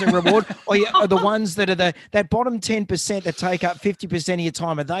clients as a reward, or are the ones that are that bottom 10% that take up 50% of your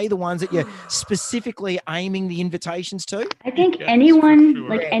time? Are they the ones that you're specifically aiming the invitations to? I think anyone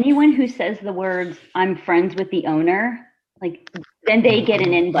who says the words "I'm friends with the owner," Like then they get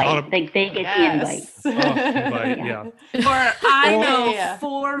an invite. Lot of- Like they get the invite. Yes. Invite, yeah. Or I Oh, know yeah.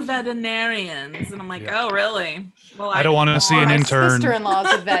 4 veterinarians, and I'm like, Yeah. oh, really? Well, I don't want to see an My intern. sister-in-law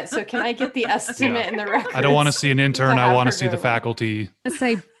is a vet, so can I get the estimate and the records? I don't want to see an intern. I have want her to see the go. faculty. Let's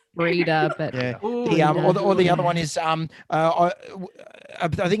say breeder, but Yeah. Ooh, Or the other one is I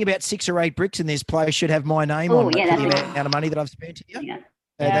think about 6 or 8 bricks in this place should have my name Oh, on it yeah, for the that's amount of money that I've spent here. Yeah.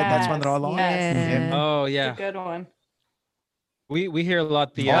 That's one that I like. Yes. Yeah. Oh It's yeah, a good one. we hear a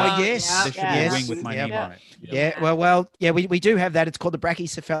lot the. Oh, yes. There should be a Yes. wing with my Yep. name on it. Yeah, well, yeah, we do have that. It's called the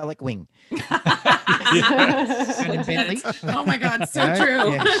brachycephalic wing. And Bentley. Oh my God, so No?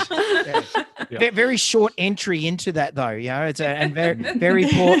 true. Yes. Yeah. Very short entry into that though. It's and very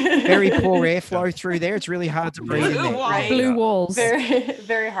poor airflow through there. It's really hard to breathe in Blue there. wall. Right. blue walls. Very,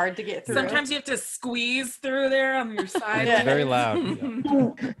 very hard to get through. Sometimes you have to squeeze through there on your side. Yeah. It's very loud.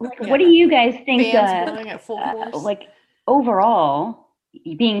 So, what do you guys think? fans blowing at full force. Like overall,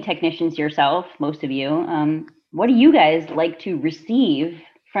 being technicians yourself, most of you, what do you guys like to receive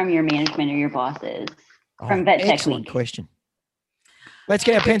from your management or your bosses from Vet Tech Excellent Week? question. Let's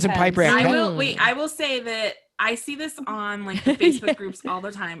get our pens and paper out. I Kat. will wait. I will say that I see this on like the Facebook groups all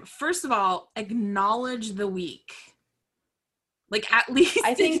the time. First of all, acknowledge the week. Like at least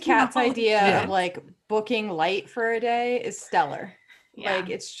I think Kat's acknowledge idea it. of like booking light for a day is stellar. Yeah. Like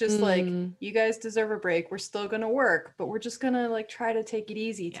it's just like Mm. you guys deserve a break. We're still gonna work, but we're just gonna like try to take it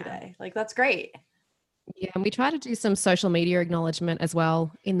easy Yeah. today. Like that's great. Yeah, and we try to do some social media acknowledgement as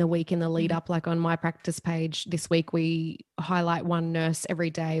well in the week in the lead up. Like on my practice page this week, we highlight one nurse every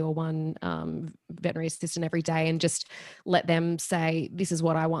day or one veterinary assistant every day and just let them say, this is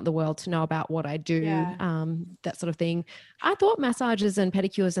what I want the world to know about what I do, Yeah. that sort of thing. I thought massages and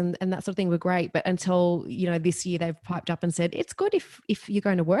pedicures and that sort of thing were great, but until, this year they've piped up and said, it's good if you're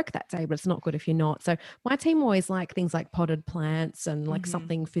going to work that day, but it's not good if you're not. So my team always like things like potted plants and like Mhm.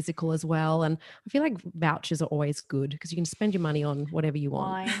 something physical as well. And I feel like vouchers are always good because you can spend your money on whatever you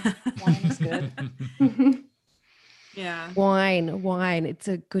want. Wine is good. Yeah. Wine. It's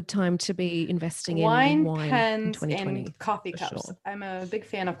a good time to be investing in Wine, wine in pens, 2020. and coffee for cups. sure. I'm a big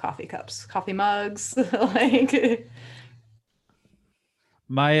fan of coffee cups, coffee mugs. Like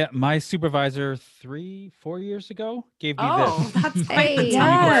My supervisor 3-4 years ago gave me Oh, this. that's quite Hey, the So you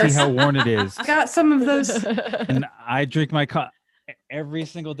time. can yes. see how worn it is. I got some of those. And I drink my every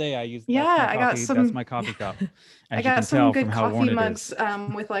single day. I use Yeah, that's my I got coffee, some- that's my coffee cup. As I you got can some tell good from how worn coffee it mugs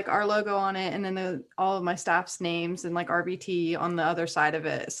is. with like our logo on it, and then all of my staff's names and like RBT on the other side of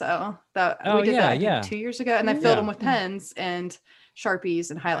it. So that Oh, we did yeah, that I think, yeah. 2 years ago, and I filled Yeah. them with pens and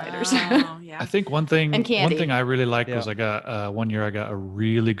Sharpies and highlighters. Oh, yeah. I think one thing And candy. I really liked Yeah. was I got one year I got a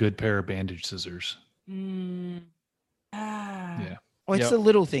really good pair of bandage scissors. Mm. Ah. Yeah. Well, it's Yep. the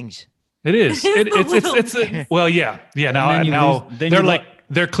little things. It is. It's things. well, yeah. Now then you now lose- then they're you like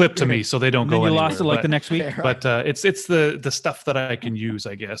they're clipped to me, so they don't And then go you anywhere. lost it like the next week. but it's the stuff that I can use,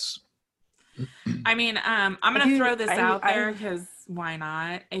 I guess. I mean, I'm gonna do- throw this I- out I- there because why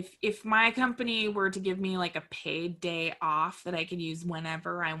not? If my company were to give me like a paid day off that I could use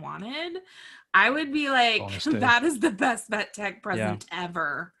whenever I wanted, I would be like, Bonus day. that is the best vet tech present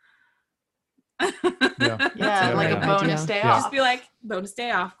ever. Yeah. Yeah, like a great bonus idea. day Yeah. off. Just be like, bonus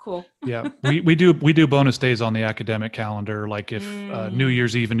day off, cool. Yeah, we do bonus days on the academic calendar. Like if New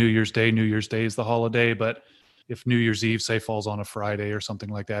Year's Eve and New Year's Day is the holiday, but if New Year's Eve say falls on a Friday or something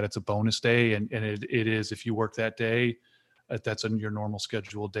like that, it's a bonus day, and it is if you work that day, that's in your normal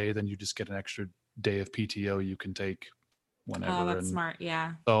scheduled day, then you just get an extra day of PTO you can take whenever. Oh, that's and smart.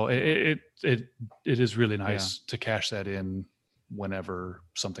 Yeah. So it is really nice to cash that in whenever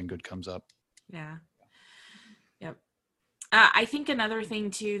something good comes up. Yeah. Yep. I think another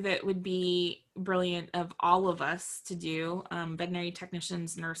thing too that would be brilliant of all of us to do, veterinary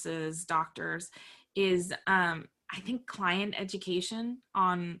technicians, nurses, doctors, is I think client education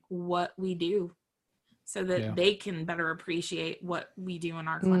on what we do so that Yeah. they can better appreciate what we do in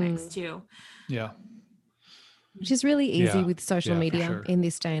our clinics too. Yeah. Which is really easy Yeah. with social Yeah, for media sure. in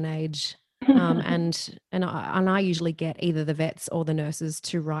this day and age. And I usually get either the vets or the nurses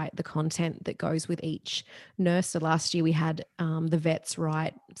to write the content that goes with each nurse. So last year we had the vets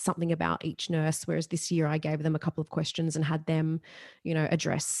write something about each nurse, whereas this year I gave them a couple of questions and had them,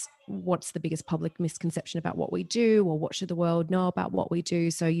 address what's the biggest public misconception about what we do, or what should the world know about what we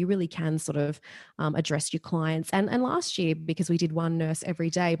do. So you really can sort of address your clients. And last year, because we did one nurse every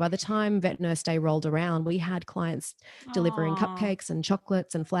day, by the time Vet Nurse Day rolled around, we had clients delivering Aw, cupcakes and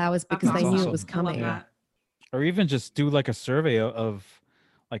chocolates and flowers that's because they knew awesome. it was I love coming. that. Or even just do like a survey of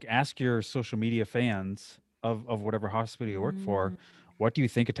like ask your social media fans of whatever hospital you work for, what do you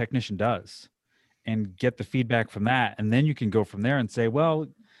think a technician does? and get the feedback from that. And then you can go from there and say, well,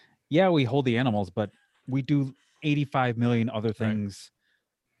 yeah, we hold the animals, but we do 85 million other things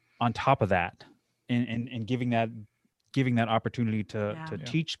on top of that, and giving that opportunity to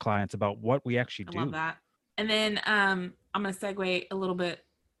teach clients about what we actually do. I love that. And then I'm going to segue a little bit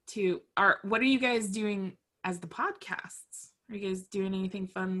to what are you guys doing as the podcasts? Are you guys doing anything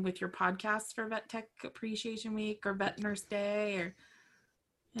fun with your podcast for Vet Tech Appreciation Week or Vet Nurse Day, or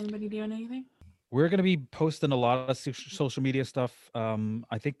anybody doing anything? We're going to be posting a lot of social media stuff.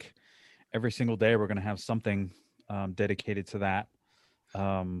 I think every single day we're going to have something dedicated to that.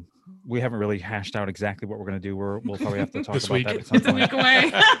 We haven't really hashed out exactly what we're going to do. We'll probably have to talk This about week. that at some It's a point. week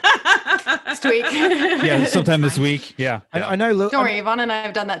away. Next week. Yeah, sometime this week. Yeah. I know. Look, Don't worry, Yvonne and I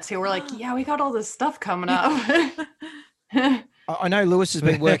have done that too. We're like, yeah, we got all this stuff coming up. I know Lewis has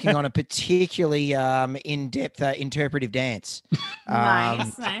been working on a particularly in-depth interpretive dance.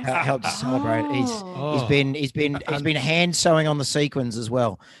 Nice. Helped to celebrate. Oh. He's been hand sewing on the sequins as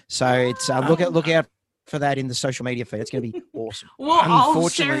well. So it's look out for that in the social media feed. It's going to be awesome. We'll all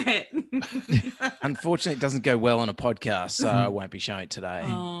share it. Unfortunately, it doesn't go well on a podcast, so I won't be showing it today.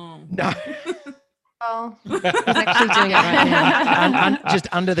 Oh. No, Well, He's actually doing it right now. just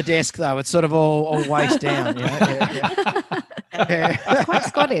under the desk though. It's sort of all waist down. You know? Yeah. Quite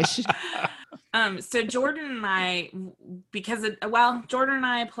Scottish. So Jordan and I, Jordan and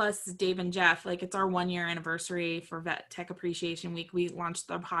I plus Dave and Jeff, like it's our 1-year anniversary for Vet Tech Appreciation Week. We launched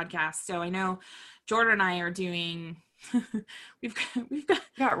the podcast. So I know Jordan and I are doing, we've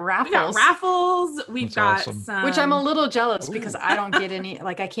got raffles. We've That's got awesome. some, which I'm a little jealous because I don't get any,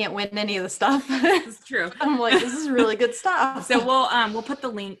 like I can't win any of the stuff. It's true. I'm like, this is really good stuff. So we'll put the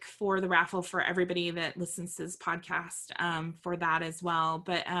link for the raffle for everybody that listens to this podcast for that as well.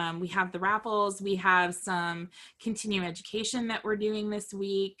 But we have the raffles. We have some continuing education that we're doing this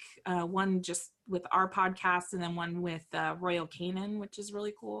week. One just with our podcast, and then one with Royal Canin, which is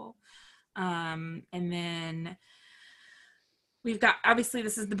really cool. And then we've got, obviously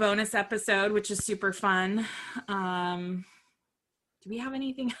this is the bonus episode, which is super fun. Do we have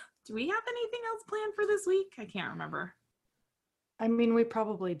anything else planned for this week? I can't remember. I mean, we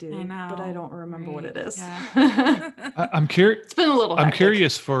probably do, I know, but I don't remember what it is. Yeah. I'm curious. It's been a little I'm hectic.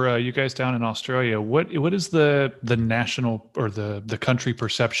 curious for you guys down in Australia. What is the national or the country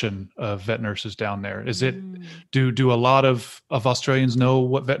perception of vet nurses down there? Is it do a lot of Australians know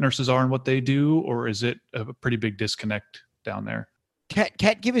what vet nurses are and what they do, or is it a pretty big disconnect down there?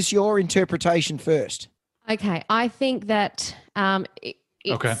 Kat, give us your interpretation first. Okay, I think that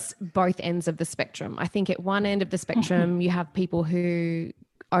it's Okay. both ends of the spectrum. I think at one end of the spectrum, you have people who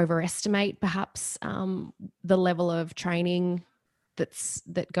overestimate perhaps the level of training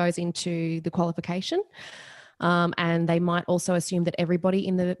that goes into the qualification. And they might also assume that everybody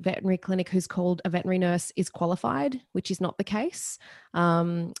in the veterinary clinic who's called a veterinary nurse is qualified, which is not the case.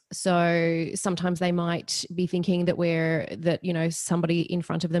 So sometimes they might be thinking that somebody in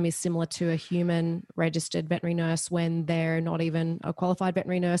front of them is similar to a human registered veterinary nurse when they're not even a qualified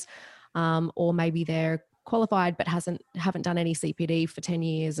veterinary nurse, or maybe they're qualified but haven't done any CPD for 10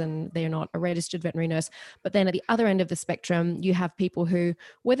 years and they're not a registered veterinary nurse. But then at the other end of the spectrum, you have people who,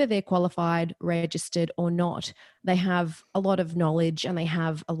 whether they're qualified, registered or not, they have a lot of knowledge and they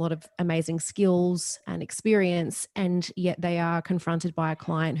have a lot of amazing skills and experience, and yet they are confronted by a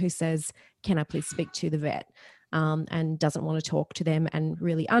client who says, "Can I please speak to the vet?" And doesn't want to talk to them and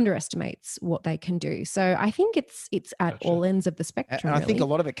really underestimates what they can do. So I think it's at Gotcha. all ends of the spectrum. And I think a really.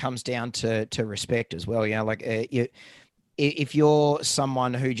 lot of it comes down to respect as well. You know, like if you're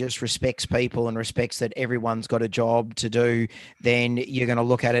someone who just respects people and respects that everyone's got a job to do, then you're going to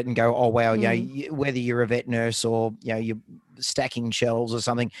look at it and go, "Oh wow, whether you're a vet nurse or you're stacking shelves or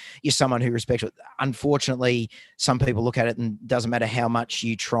something, you're someone who respects it." Unfortunately, some people look at it and it doesn't matter how much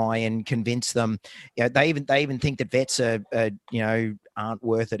you try and convince them. They even think that vets are aren't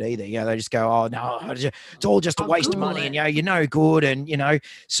worth it either. They just go, "Oh no, it's all just a waste of money," and you're no good, and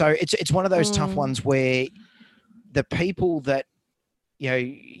So it's one of those tough ones where the people that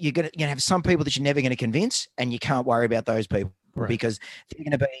you're gonna have some people that you're never going to convince, and you can't worry about those people. Right. Because they're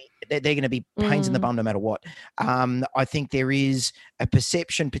going to be pains in the bum no matter what. I think there is a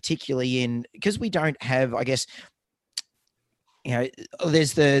perception, particularly because we don't have, I guess,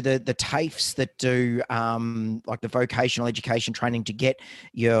 there's the TAFEs that do like the vocational education training to get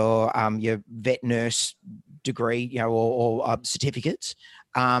your vet nurse degree, or certificates.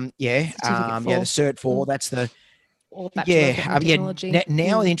 The Cert 4. or Bachelor of Veterinary Technology?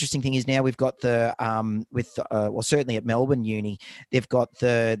 Now the interesting thing is now we've got the well, certainly at Melbourne Uni, they've got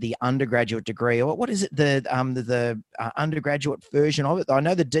the undergraduate degree, or what is it, the undergraduate version of it. I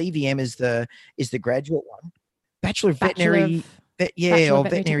know the DVM is the graduate one, Bachelor of Veterinary,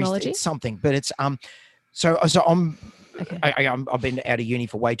 Veterinary Technology? It's something, but it's so I'm. Okay. I've been out of uni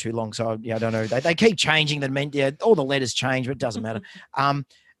for way too long, so I don't know. They keep changing them. All the letters change, but it doesn't matter.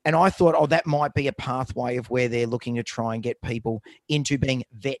 And I thought, that might be a pathway of where they're looking to try and get people into being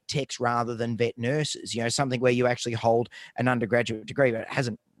vet techs rather than vet nurses. Something where you actually hold an undergraduate degree, but it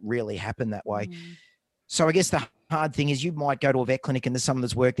hasn't really happened that way. So I guess the hard thing is you might go to a vet clinic and there's someone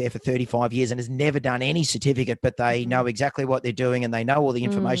that's worked there for 35 years and has never done any certificate, but they know exactly what they're doing and they know all the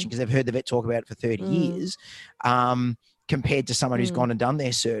information because they've heard the vet talk about it for 30 years, compared to someone who's gone and done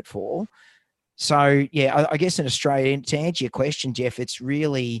their cert for. So, yeah, I guess in Australia, to answer your question, Jeff, it's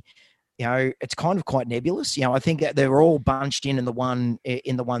really, it's kind of quite nebulous. I think that they're all bunched in the one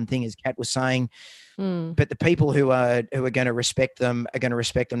thing, as Kat was saying. But the people who are going to respect them are going to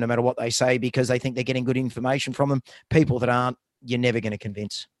respect them no matter what they say because they think they're getting good information from them. People that aren't, you're never going to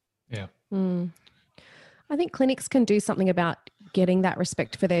convince. Yeah. I think clinics can do something about getting that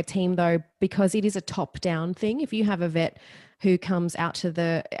respect for their team, though, because it is a top-down thing. If you have a vet who comes out of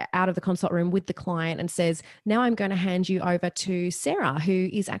the consult room with the client and says, now I'm going to hand you over to Sarah, who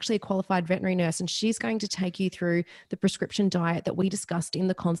is actually a qualified veterinary nurse, and she's going to take you through the prescription diet that we discussed in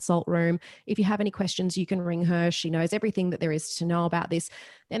the consult room. If you have any questions, you can ring her. She knows everything that there is to know about this.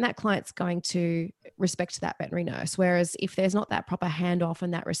 Then that client's going to respect that veterinary nurse. Whereas if there's not that proper handoff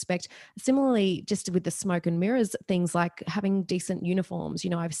and that respect, similarly, just with the smoke and mirrors, things like having decent uniforms.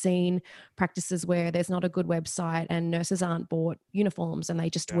 I've seen practices where there's not a good website and nurses aren't bought uniforms and they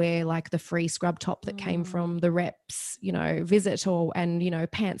just wear like the free scrub top that came from the reps, visit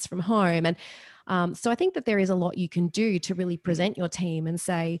and pants from home. And so I think that there is a lot you can do to really present your team and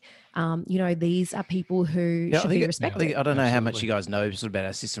say, these are people who should be respected. I don't know how much you guys know sort of about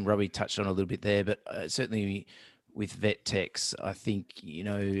our system. Robbie touched on a little bit there, but certainly with vet techs, I think,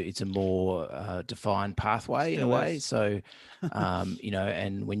 it's a more defined pathway in a way. So,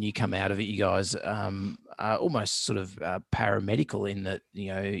 and when you come out of it, you guys are almost sort of paramedical in that,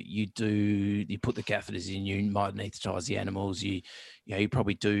 you put the catheters in, you might anesthetize the animals, you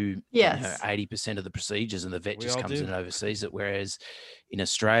probably do 80% of the procedures and the vet just comes in and oversees it. Whereas in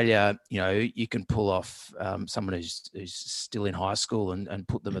Australia, you can pull off someone who's still in high school and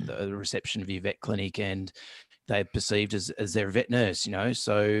put them at the reception of your vet clinic and they're perceived as their vet nurse,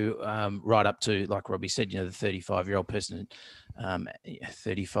 so right up to, like Robbie said, the 35-year-old person,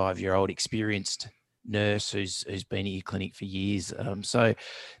 35-year-old experienced nurse who's been at your clinic for years. So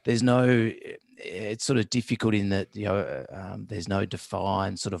there's it's sort of difficult in that, there's no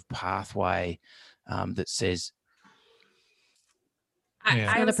defined sort of pathway that says.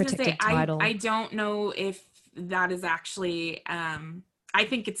 I was going to say, I don't know if that is actually, I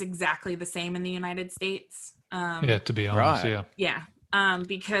think it's exactly the same in the United States. To be honest, Yeah.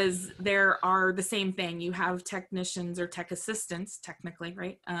 Because there are the same thing. You have technicians or tech assistants, technically,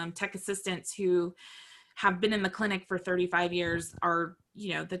 right? Tech assistants who have been in the clinic for 35 years are,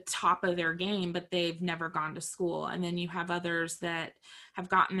 the top of their game, but they've never gone to school. And then you have others that have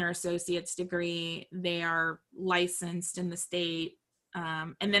gotten their associate's degree. They are licensed in the state.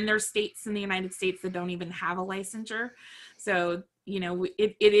 And then there's states in the United States that don't even have a licensure. So,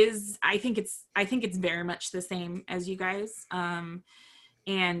 it is, I think it's very much the same as you guys.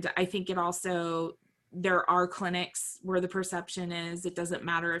 And I think it also, there are clinics where the perception is it doesn't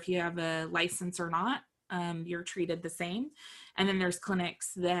matter if you have a license or not, you're treated the same. And then there's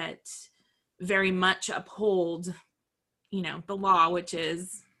clinics that very much uphold, the law, which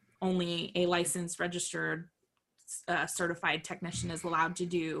is only a licensed, registered, certified technician is allowed to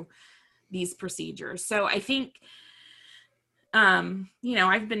do these procedures. So I think,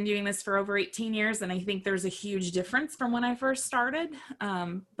 I've been doing this for over 18 years and I think there's a huge difference from when I first started.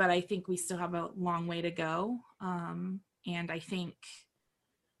 But I think we still have a long way to go. And I think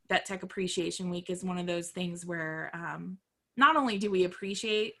Vet Tech Appreciation Week is one of those things where, not only do we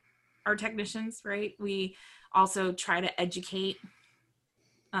appreciate our technicians, right? We also try to educate,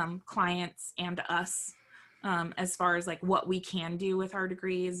 clients and us, as far as like what we can do with our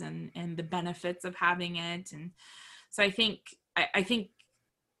degrees and the benefits of having it. And so I think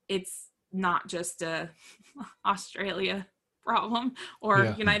it's not just a Australia problem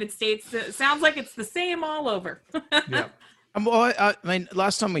or United States. It sounds like it's the same all over. Yeah. Well, I mean,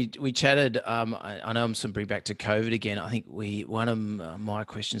 last time we chatted, I know I'm going to bring back to COVID again. I think one of my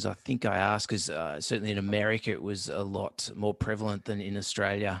questions I think I asked is certainly in America it was a lot more prevalent than in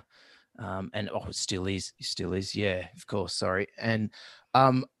Australia. and it still is. Yeah, of course. Sorry. And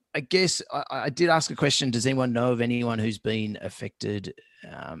I guess I did ask a question. Does anyone know of anyone who's been affected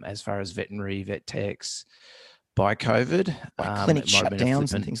as far as veterinary vet techs by COVID? Like clinic It might have been a shutdowns and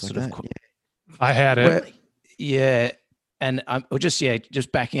flippant things like sort of that. I had it. Well, yeah, and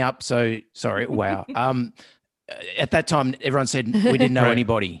just backing up. So sorry. Wow. At that time, everyone said we didn't know Right.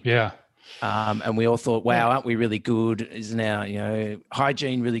 anybody. Yeah. And we all thought, wow, aren't we really good? Isn't our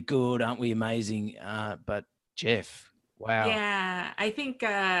hygiene really good? Aren't we amazing? But Jeff, wow. Yeah, I think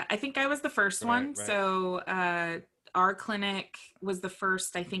I was the first one. right. So our clinic was the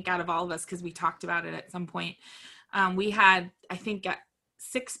first, I think, out of all of us, because we talked about it at some point. We had, I think,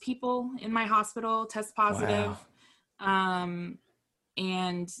 6 people in my hospital test positive. And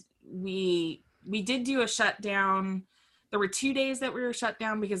we did do a shutdown. There were 2 days that we were shut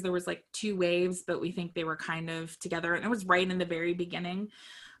down because there was like 2 waves, but we think they were kind of together, and it was right in the very beginning.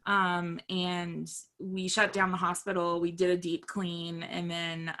 And we shut down the hospital. We did a deep clean, and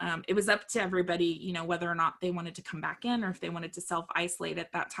then it was up to everybody, whether or not they wanted to come back in or if they wanted to self-isolate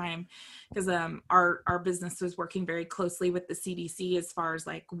at that time, because our business was working very closely with the CDC as far as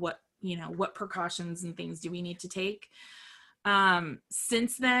like what precautions and things do we need to take.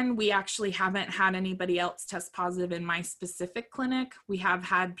 Since then, we actually haven't had anybody else test positive in my specific clinic. We have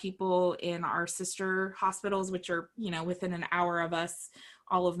had people in our sister hospitals, which are, within an hour of us,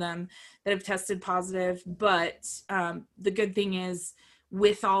 all of them, that have tested positive. But the good thing is,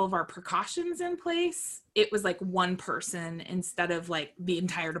 with all of our precautions in place, it was like one person instead of like the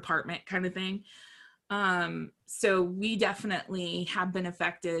entire department kind of thing. So we definitely have been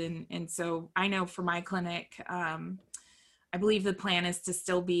affected. And so I know for my clinic, I believe the plan is to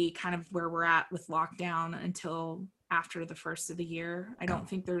still be kind of where we're at with lockdown until after the first of the year. I don't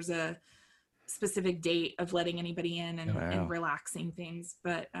think there's a specific date of letting anybody in and relaxing things,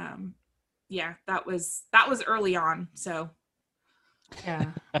 but yeah, that was early on. So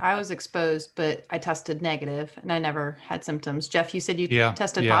Yeah, I was exposed, but I tested negative and I never had symptoms. Jeff, you said you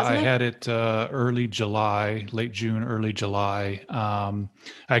tested Yeah, positive? I had it early July, late June, early July. I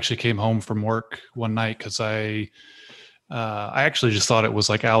actually came home from work one night because I actually just thought it was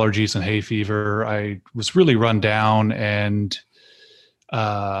like allergies and hay fever. I was really run down and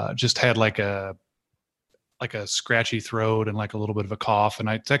just had like a scratchy throat and like a little bit of a cough. And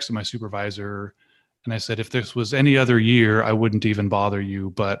I texted my supervisor and I said, if this was any other year, I wouldn't even bother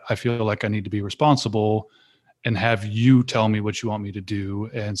you, but I feel like I need to be responsible and have you tell me what you want me to do.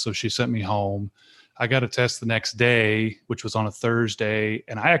 And so she sent me home. I got a test the next day, which was on a Thursday.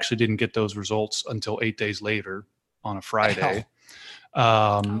 And I actually didn't get those results until 8 days later on a Friday.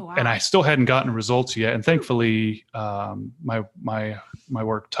 wow. And I still hadn't gotten results yet. And thankfully, my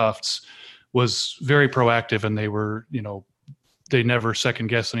work, Tufts, was very proactive, and they were, they never second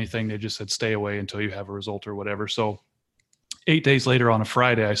guessed anything. They just said, stay away until you have a result or whatever. So 8 days later on a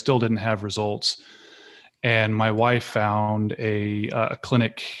Friday, I still didn't have results. And my wife found a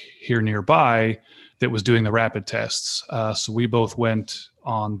clinic here nearby that was doing the rapid tests. So we both went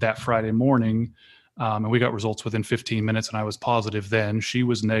on that Friday morning, and we got results within 15 minutes, and I was positive then. She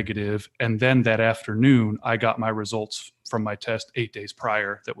was negative. And then that afternoon, I got my results from my test 8 days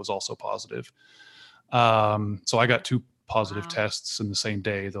prior that was also positive. So I got 2 positive tests in the same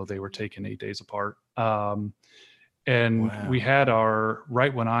day, though they were taken 8 days apart. We had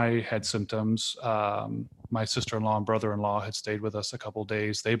right when I had symptoms, my sister-in-law and brother-in-law had stayed with us a couple of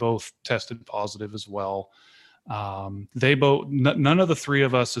days. They both tested positive as well. None of the 3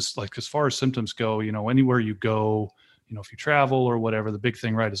 of us is like, as far as symptoms go, anywhere you go, if you travel or whatever, the big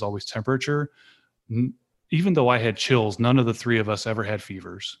thing, right, is always temperature. Even though I had chills, none of the 3 of us ever had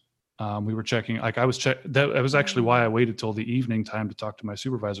fevers. We were checking, like that was actually why I waited till the evening time to talk to my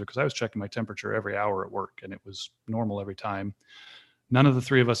supervisor, because I was checking my temperature every hour at work and it was normal every time. None of the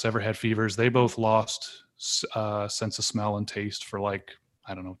 3 of us ever had fevers. They both lost sense of smell and taste for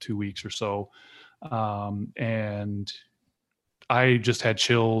 2 weeks or so. And I just had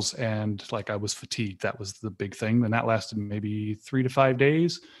chills and I was fatigued. That was the big thing. And that lasted maybe 3 to 5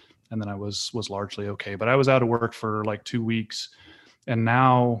 days. And then I was largely okay, but I was out of work for 2 weeks. And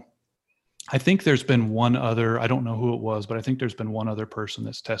now I think there's been one other, I don't know who it was, but I think there's been one other person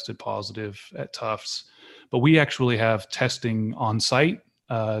that's tested positive at Tufts. But we actually have testing on site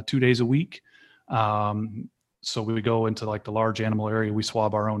 2 days a week. So we go into the large animal area, we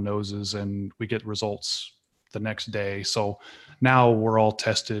swab our own noses and we get results the next day. So now we're all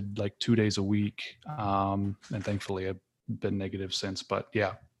tested 2 days a week. And thankfully I've been negative since, but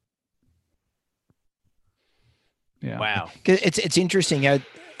yeah. Wow. It's interesting.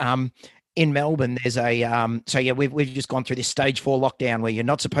 in Melbourne, there's a we've just gone through this stage 4 lockdown where you're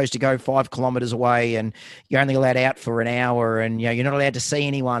not supposed to go 5 kilometers away, and you're only allowed out for an hour, and you're not allowed to see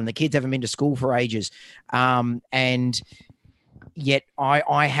anyone. The kids haven't been to school for ages, and yet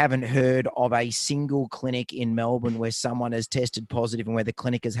I haven't heard of a single clinic in Melbourne where someone has tested positive and where the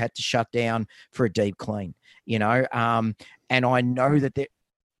clinic has had to shut down for a deep clean. And I know that there.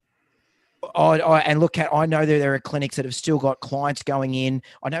 I know that there are clinics that have still got clients going in.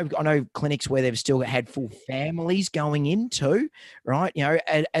 I know clinics where they've still had full families going in too, right?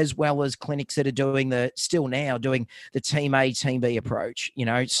 As well as clinics that are doing the team A, team B approach,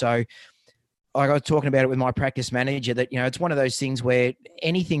 So I was talking about it with my practice manager that, it's one of those things where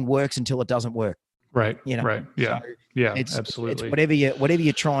anything works until it doesn't work. Right. Right. Yeah. So yeah. It's Absolutely. It's whatever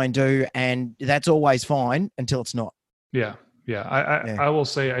you try and do, and that's always fine until it's not. Yeah. Yeah. I will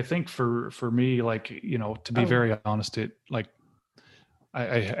say, I think for me, to be very honest,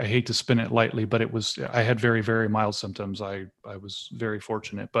 I hate to spin it lightly, but I had very, very mild symptoms. I was very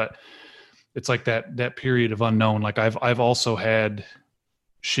fortunate, but it's like that period of unknown. Like I've also had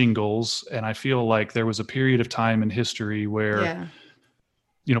shingles, and I feel like there was a period of time in history where,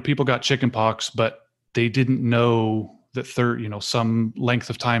 people got chickenpox, but they didn't know that some length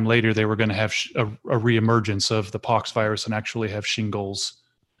of time later, they were going to have a reemergence of the pox virus and actually have shingles,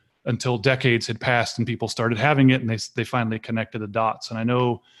 until decades had passed and people started having it, and they finally connected the dots. And I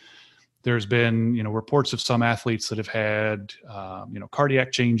know there's been, reports of some athletes that have had,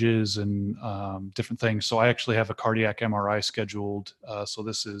 cardiac changes and different things. So I actually have a cardiac MRI scheduled. So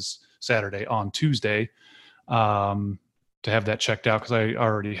this is Saturday, on Tuesday, to have that checked out, because I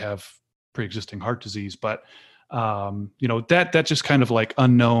already have pre-existing heart disease. But that just kind of like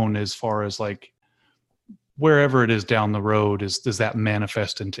unknown as far as like wherever it is down the road, does that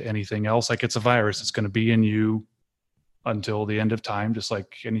manifest into anything else? Like, it's a virus. It's going to be in you until the end of time, just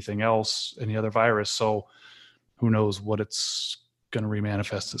like anything else, any other virus. So who knows what it's going to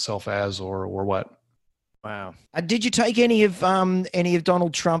remanifest itself as, or what. Wow. Did you take any of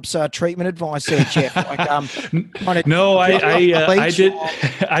Donald Trump's treatment advice there, Jeff? No, I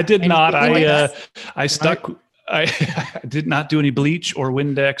did not. I stuck. I did not do any bleach or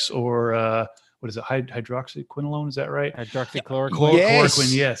Windex or what is it? Hydroxyquinolone? Is that right? Hydroxychloroquine. Yes.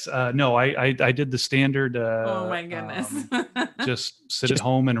 Chloroquine. Yes. No, I did the standard. Oh my goodness. Just sit at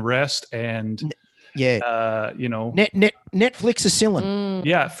home and rest, and Netflixacillin.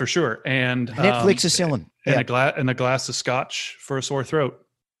 Yeah, for sure. And Netflixacillin. And a glass of scotch for a sore throat.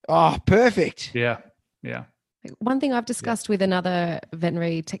 Oh, perfect. Yeah. One thing I've discussed with another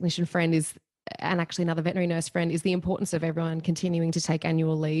veterinary technician friend and actually another veterinary nurse friend, is the importance of everyone continuing to take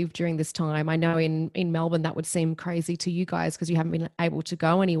annual leave during this time. I know in Melbourne that would seem crazy to you guys because you haven't been able to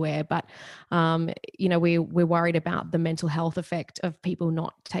go anywhere, but we're worried about the mental health effect of people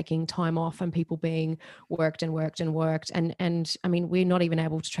not taking time off and people being worked. And I mean, we're not even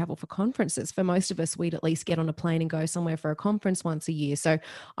able to travel for conferences. For most of us, we'd at least get on a plane and go somewhere for a conference once a year. So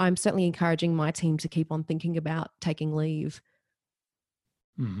I'm certainly encouraging my team to keep on thinking about taking leave.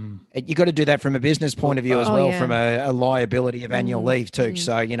 Mm-hmm. You got to do that from a business point of view as from a liability of annual leave too.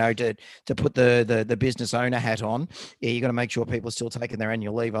 So, to put the business owner hat on, you got to make sure people are still taking their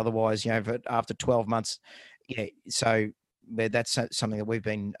annual leave. Otherwise, after 12 months, so that's something that we've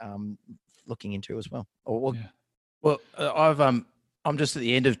been looking into as well. I'm just at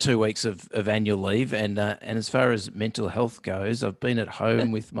the end of 2 weeks of annual leave, and as far as mental health goes, I've been at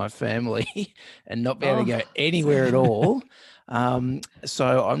home with my family and not been able to go anywhere at all.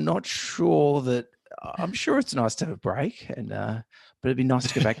 So I'm not sure that. I'm sure it's nice to have a break, but it'd be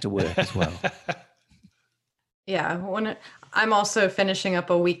nice to go back to work as well. Yeah, I'm also finishing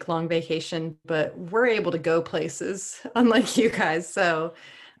up a week-long vacation, but we're able to go places, unlike you guys. So,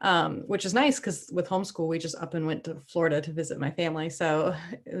 which is nice because with homeschool, we just up and went to Florida to visit my family. So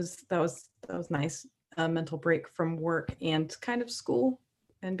that was nice, a mental break from work and kind of school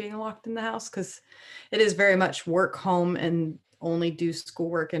and being locked in the house, because it is very much work, home, and only do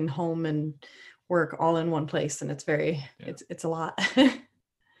schoolwork and home and work all in one place. And it's it's a lot.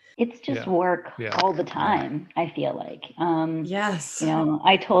 It's just work all the time, I feel like. Yes.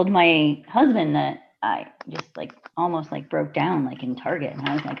 I told my husband that I just almost broke down in Target. And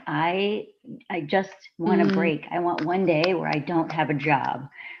I was like, I just want a break. I want one day where I don't have a job,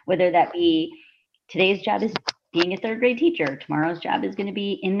 whether that be today's job is being a third grade teacher. Tomorrow's job is going to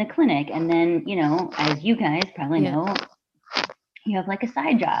be in the clinic. And then, as you guys probably know, you have a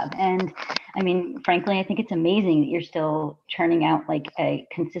side job. And I mean, frankly, I think it's amazing that you're still churning out like a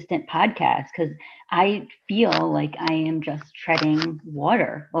consistent podcast, because I feel like I am just treading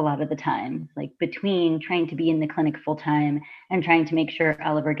water a lot of the time, like between trying to be in the clinic full time and trying to make sure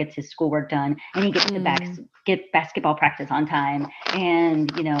Oliver gets his schoolwork done and he gets to get basketball practice on time.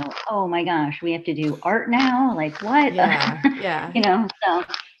 And, you know, oh my gosh, we have to do art now. Like what? Yeah. You know, so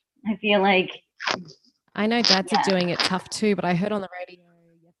I feel like, I know dads are doing it tough too, but I heard on the radio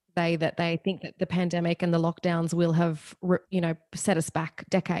yesterday that they think that the pandemic and the lockdowns will have, set us back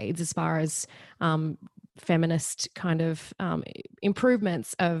decades as far as feminist kind of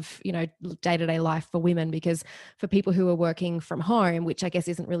improvements of, day-to-day life for women. Because for people who are working from home, which I guess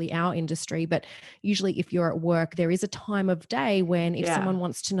isn't really our industry, but usually if you're at work, there is a time of day when if someone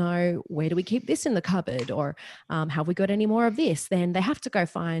wants to know, where do we keep this in the cupboard, or have we got any more of this, then they have to go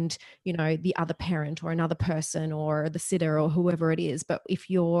find, the other parent or another person or the sitter or whoever it is. But if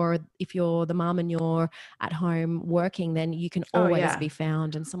you're the mum and you're at home working, then you can always be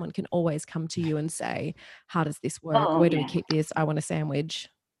found, and someone can always come to you and say, how does this work? Where do we keep this? I want a sandwich.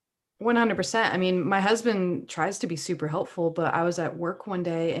 100%. I mean, my husband tries to be super helpful, but I was at work one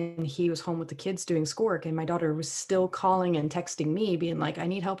day and he was home with the kids doing schoolwork, and my daughter was still calling and texting me being like, I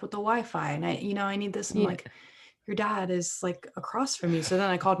need help with the Wi-Fi, and I need this. And I'm like, your dad is like across from you. So then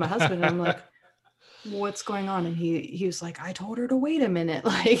I called my husband and I'm like, what's going on? And he was like, I told her to wait a minute.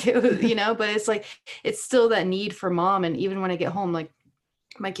 Like, it was, but it's like, it's still that need for mom. And even when I get home, like,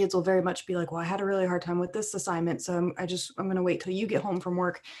 my kids will very much be like, well, I had a really hard time with this assignment, so I'm going to wait till you get home from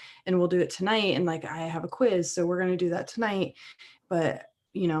work and we'll do it tonight. And like, I have a quiz, so we're going to do that tonight. But,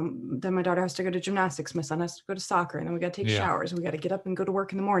 then my daughter has to go to gymnastics. My son has to go to soccer, and then we got to take showers. And we got to get up and go to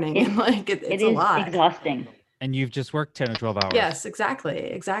work in the morning. And like, it's a lot. Exhausting. And you've just worked 10 or 12 hours. Yes,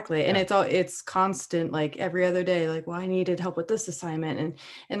 exactly. And it's constant, like every other day, like, well, I needed help with this assignment.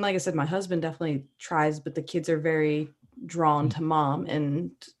 And like I said, my husband definitely tries, but the kids are very drawn to mom,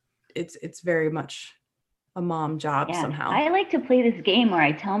 and it's very much a mom job somehow. I like to play this game where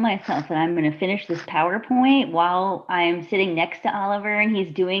I tell myself that I'm going to finish this PowerPoint while I'm sitting next to Oliver and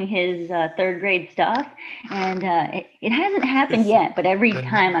he's doing his third grade stuff. And it hasn't happened yet, but every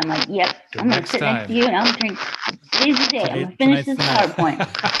time I'm like, yep, I'm going to sit next to you and I'm drink today's the day. I'm going to finish this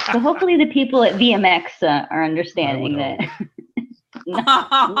PowerPoint. So hopefully the people at VMX are understanding that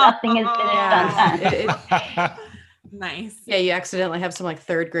nothing is finished on time. Nice. Yeah, you accidentally have some like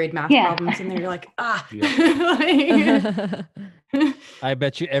third grade math problems and then you're like, I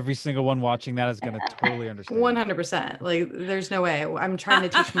bet you every single one watching that is going to totally understand. 100%. Like, there's no way. I'm trying to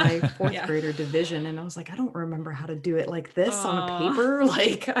teach my fourth grader division, and I was like, I don't remember how to do it like this on a paper.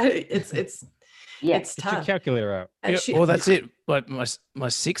 Like, it's tough. Get your calculator out. Well, that's it. Like my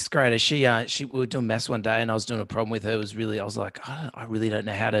sixth grader, she we were doing maths one day, and I was doing a problem with her. I was like, I really don't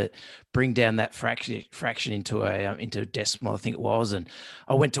know how to bring down that fraction into a decimal, I think it was. And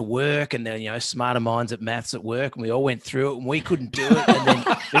I went to work, and then smarter minds at maths at work, and we all went through it, and we couldn't do it. And then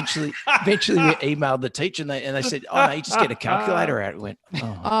eventually we emailed the teacher, and they said, oh no, you just get a calculator out. We went,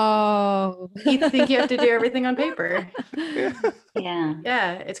 You think you have to do everything on paper?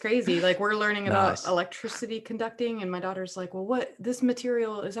 Yeah, it's crazy. Like, we're learning about electricity conducting, and my daughter's like, well, what this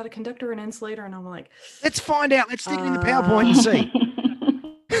material is, that a conductor or an insulator? And I'm like, let's find out. Let's stick it in the PowerPoint and see.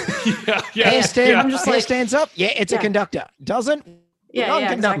 I'm just like, stands up. Yeah, it's a conductor. Doesn't.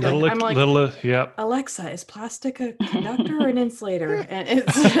 Exactly. I'm like, Alexa, is plastic a conductor or an insulator? And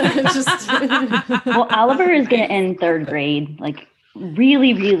it's just. Well, Oliver is going to end third grade, like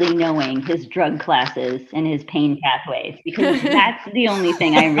really, really knowing his drug classes and his pain pathways, because that's the only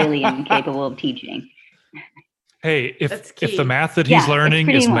thing I really am capable of teaching. Hey, if the math that he's learning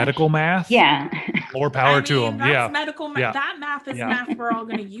is medical math, more power to him. That's medical math. That math is math we're all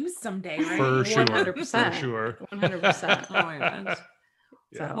going to use someday, right? For sure. 100%. For sure. 100%. Oh my gosh.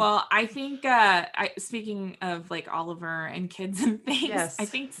 So. Well, I think speaking of like Oliver and kids and things, I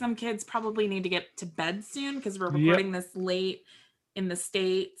think some kids probably need to get to bed soon, because we're recording this late in the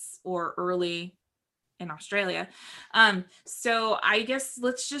States or early in Australia. So I guess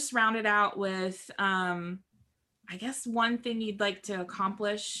let's just round it out with I guess one thing you'd like to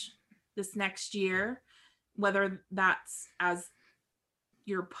accomplish this next year, whether that's as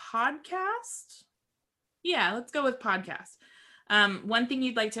your podcast. Yeah, let's go with podcast. One thing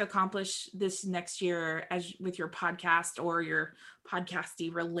you'd like to accomplish this next year as with your podcast or your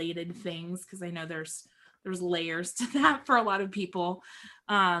podcasty related things, because I know there's layers to that for a lot of people.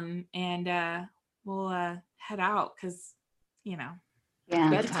 And we'll head out because Yeah.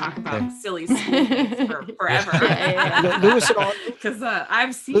 We could talk about silly school days for forever. Lewis and I, Because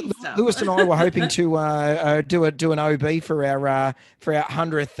I've seen stuff. Lewis and I were hoping to do an OB for our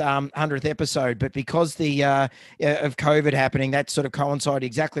 100th episode, but because the of COVID happening, that sort of coincided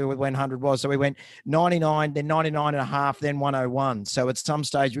exactly with when 100 was. So we went 99, then 99 and a half, then 101. So at some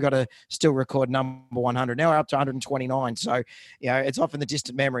stage we got to still record number 100. Now we're up to 129. So it's off in the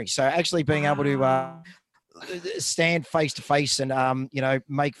distant memory. So actually being able to stand face to face and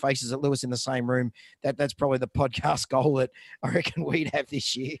make faces at Lewis in the same room, that's probably the podcast goal that I reckon we'd have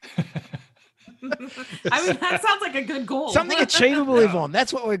this year. I mean, that sounds like a good goal. Something achievable, Yvonne.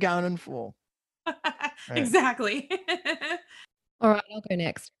 That's what we're going in for. Exactly. All right, I'll go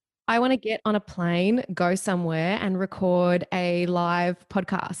next. I want to get on a plane, go somewhere and record a live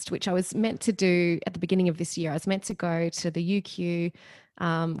podcast, which I was meant to do at the beginning of this year. I was meant to go to the UQ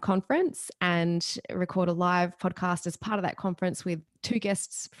conference and record a live podcast as part of that conference with 2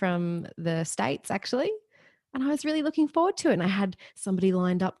 guests from the States, actually. And I was really looking forward to it. And I had somebody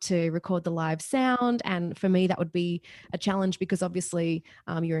lined up to record the live sound. And for me, that would be a challenge because obviously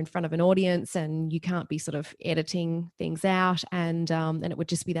you're in front of an audience and you can't be sort of editing things out. And it would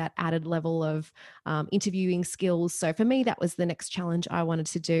just be that added level of interviewing skills. So for me, that was the next challenge I wanted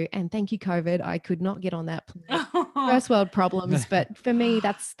to do. And thank you, COVID. I could not get on that plane. First world problems. But for me,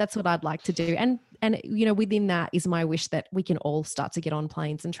 that's what I'd like to do. And within that is my wish that we can all start to get on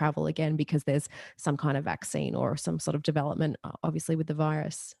planes and travel again because there's some kind of vaccine or some sort of development, obviously, with the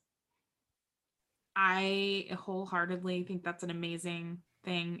virus. I wholeheartedly think that's an amazing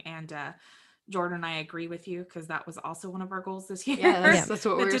thing. And Jordan and I agree with you because that was also one of our goals this year. Yeah, that's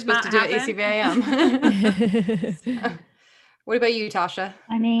what we were supposed to do at ACVIM. What about you, Tasha?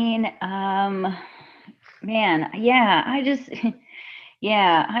 I mean, I just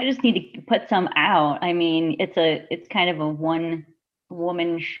need to put some out. I mean, it's kind of a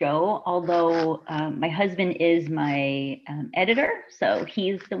one-woman show, although my husband is my editor. So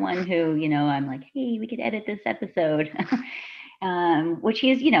he's the one who, I'm like, hey, we could edit this episode, which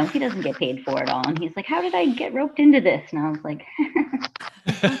he is, he doesn't get paid for it all. And he's like, how did I get roped into this? And I was like,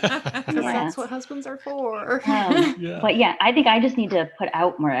 that's what husbands are for. But yeah, I think I just need to put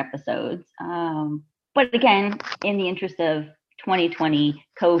out more episodes. But again, in the interest of 2020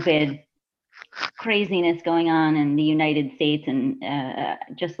 COVID craziness going on in the United States, and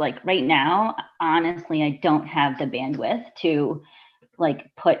just like right now, honestly, I don't have the bandwidth to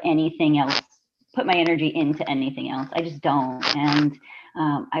put my energy into anything else. I just don't. And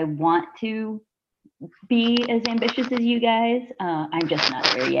I want to be as ambitious as you guys. I'm just not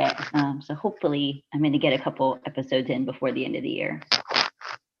there yet. So hopefully I'm going to get a couple episodes in before the end of the year.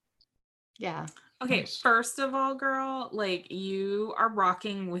 Yeah. Okay, Nice. First of all, girl, you are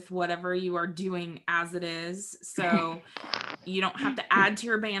rocking with whatever you are doing as it is. So you don't have to add to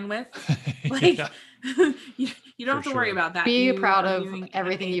your bandwidth. You don't have to worry about that. Be You proud are of doing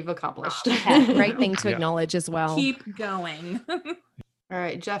everything you've accomplished. Great thing to acknowledge as well. Keep going. All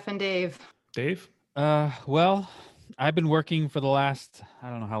right, Jeff and Dave. Dave? Well, I've been working for the last, I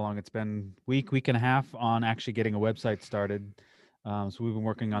don't know how long it's been, week and a half on actually getting a website started. So we've been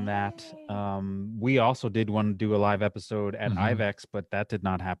working on that. We also did want to do a live episode at IVEX, but that did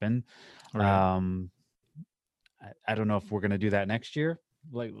not happen. Right. I don't know if we're going to do that next year.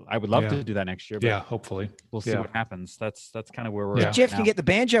 I would love to do that next year. But hopefully. we'll see what happens. That's kind of where we're at Jeff now. can get the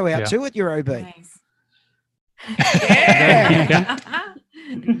banjo out too at your OB. Nice.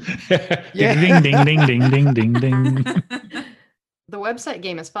 Ding, ding, ding, ding, ding, ding, ding. The website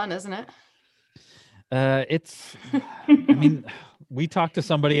game is fun, isn't it? It's, I mean, we talked to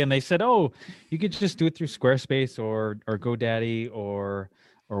somebody and they said, oh, you could just do it through Squarespace or GoDaddy or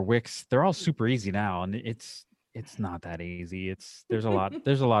Wix. They're all super easy now. And it's not that easy. There's a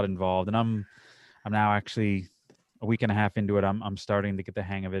lot involved. And I'm now actually a week and a half into it. I'm starting to get the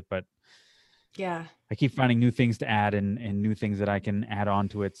hang of it, but yeah, I keep finding new things to add and new things that I can add on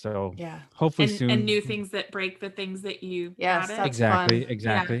to it. So hopefully soon. And new things that break the things that you added. That's exactly. fun.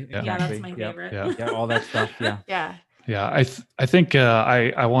 Exactly. Yeah, that's my favorite. Yeah, all that stuff. Yeah. Yeah, I think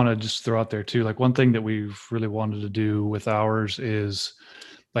I want to just throw out there too. One thing that we've really wanted to do with ours is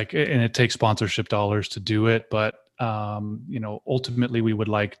and it takes sponsorship dollars to do it, but ultimately we would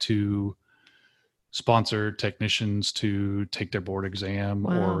like to sponsor technicians to take their board exam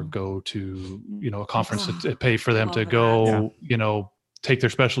or go to a conference to pay for them to go take their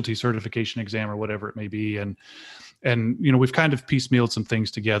specialty certification exam or whatever it may be, and we've kind of piecemealed some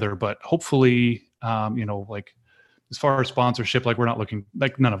things together, but hopefully as far as sponsorship, we're not looking,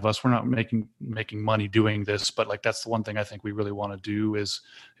 none of us, we're not making money doing this, but that's the one thing I think we really want to do is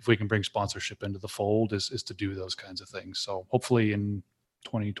if we can bring sponsorship into the fold is to do those kinds of things. So hopefully in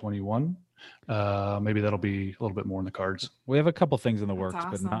 2021. Maybe that'll be a little bit more in the cards. We have a couple things in the That's works,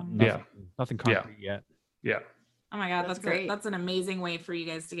 but awesome. nothing concrete yet. Yeah. Oh my God, That's that's great. great. That's an amazing way for you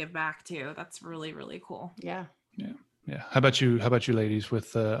guys to give back too. That's really, really cool. Yeah. How about you ladies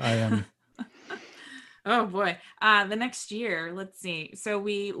with IM? Oh boy. The next year, let's see. So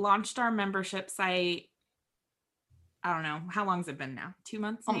we launched our membership site. I don't know. How long's it been now? 2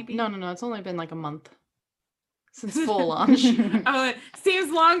 months maybe? No. It's only been like a month since full launch. Oh, it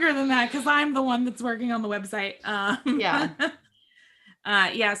seems longer than that because I'm the one that's working on the website. Yeah.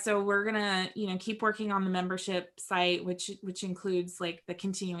 So we're gonna, keep working on the membership site, which includes like the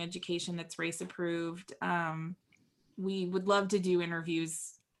continuing education that's race approved. We would love to do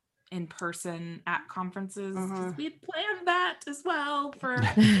interviews in person at conferences. 'Cause we had planned that as well for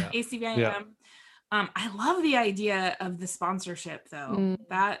ACVIM. Yeah. I love the idea of the sponsorship though.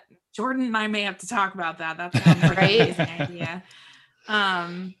 That Jordan and I may have to talk about that. That sounds like an amazing idea.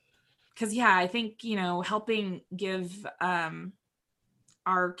 Because I think helping give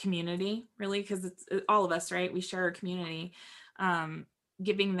our community, really, because it's all of us, right? We share a community.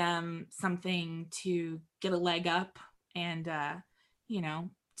 Giving them something to get a leg up and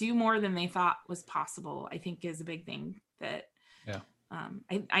do more than they thought was possible, I think is a big thing that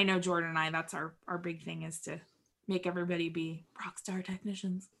I know Jordan and I, that's our big thing, is to make everybody be rock star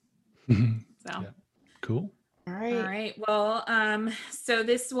technicians. So Cool. All all right. right. Well, so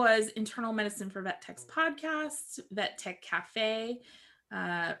this was Internal Medicine for Vet Tech's podcast, Vet Tech Cafe,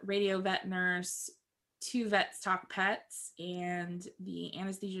 Radio Vet Nurse, Two Vets Talk Pets, and the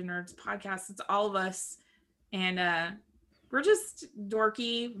Anesthesia Nerds podcast. It's all of us. And we're just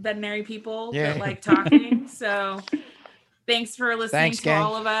dorky veterinary people that like talking. So thanks for listening to gang.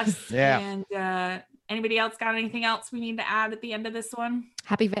 all of us. Yeah. And anybody else got anything else we need to add at the end of this one?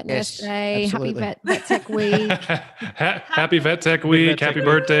 Happy Vet Nurse Yes, Day. absolutely. Happy Vet Tech Week. Happy Vet Tech Week. Vet Happy Tech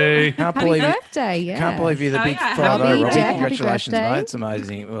birthday. Can't Happy believe it. birthday. Yeah. Can't believe you're the Oh, big yeah. 5-0, Happy Robbie. birthday. Happy Congratulations, birthday. mate. It's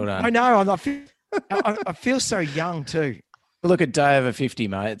amazing. Well done. I know. I feel so young too. Look at day over 50,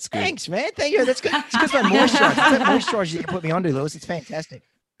 mate. It's good. Thanks, man. Thank you. That's good. It's because I moisturize. It's that moisturizer you put me onto, Lewis. It's fantastic.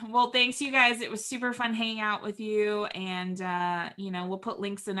 Well, thanks you guys. It was super fun hanging out with you. And, we'll put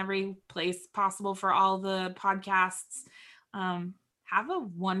links in every place possible for all the podcasts. Have a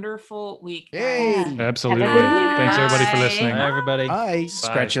wonderful week. guys. Yay. Absolutely. Have a good week. Thanks everybody for Bye. listening. Hi, everybody. Bye.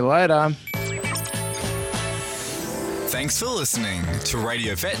 Scratch you later. Thanks for listening to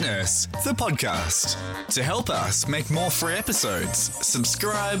Radio Vet Nurse, the podcast. To help us make more free episodes,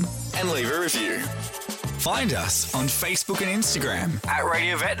 subscribe and leave a review. Find us on Facebook and Instagram at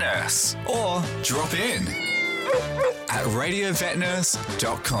Radio Vet Nurse, or drop in at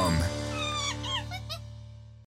radiovetnurse.com.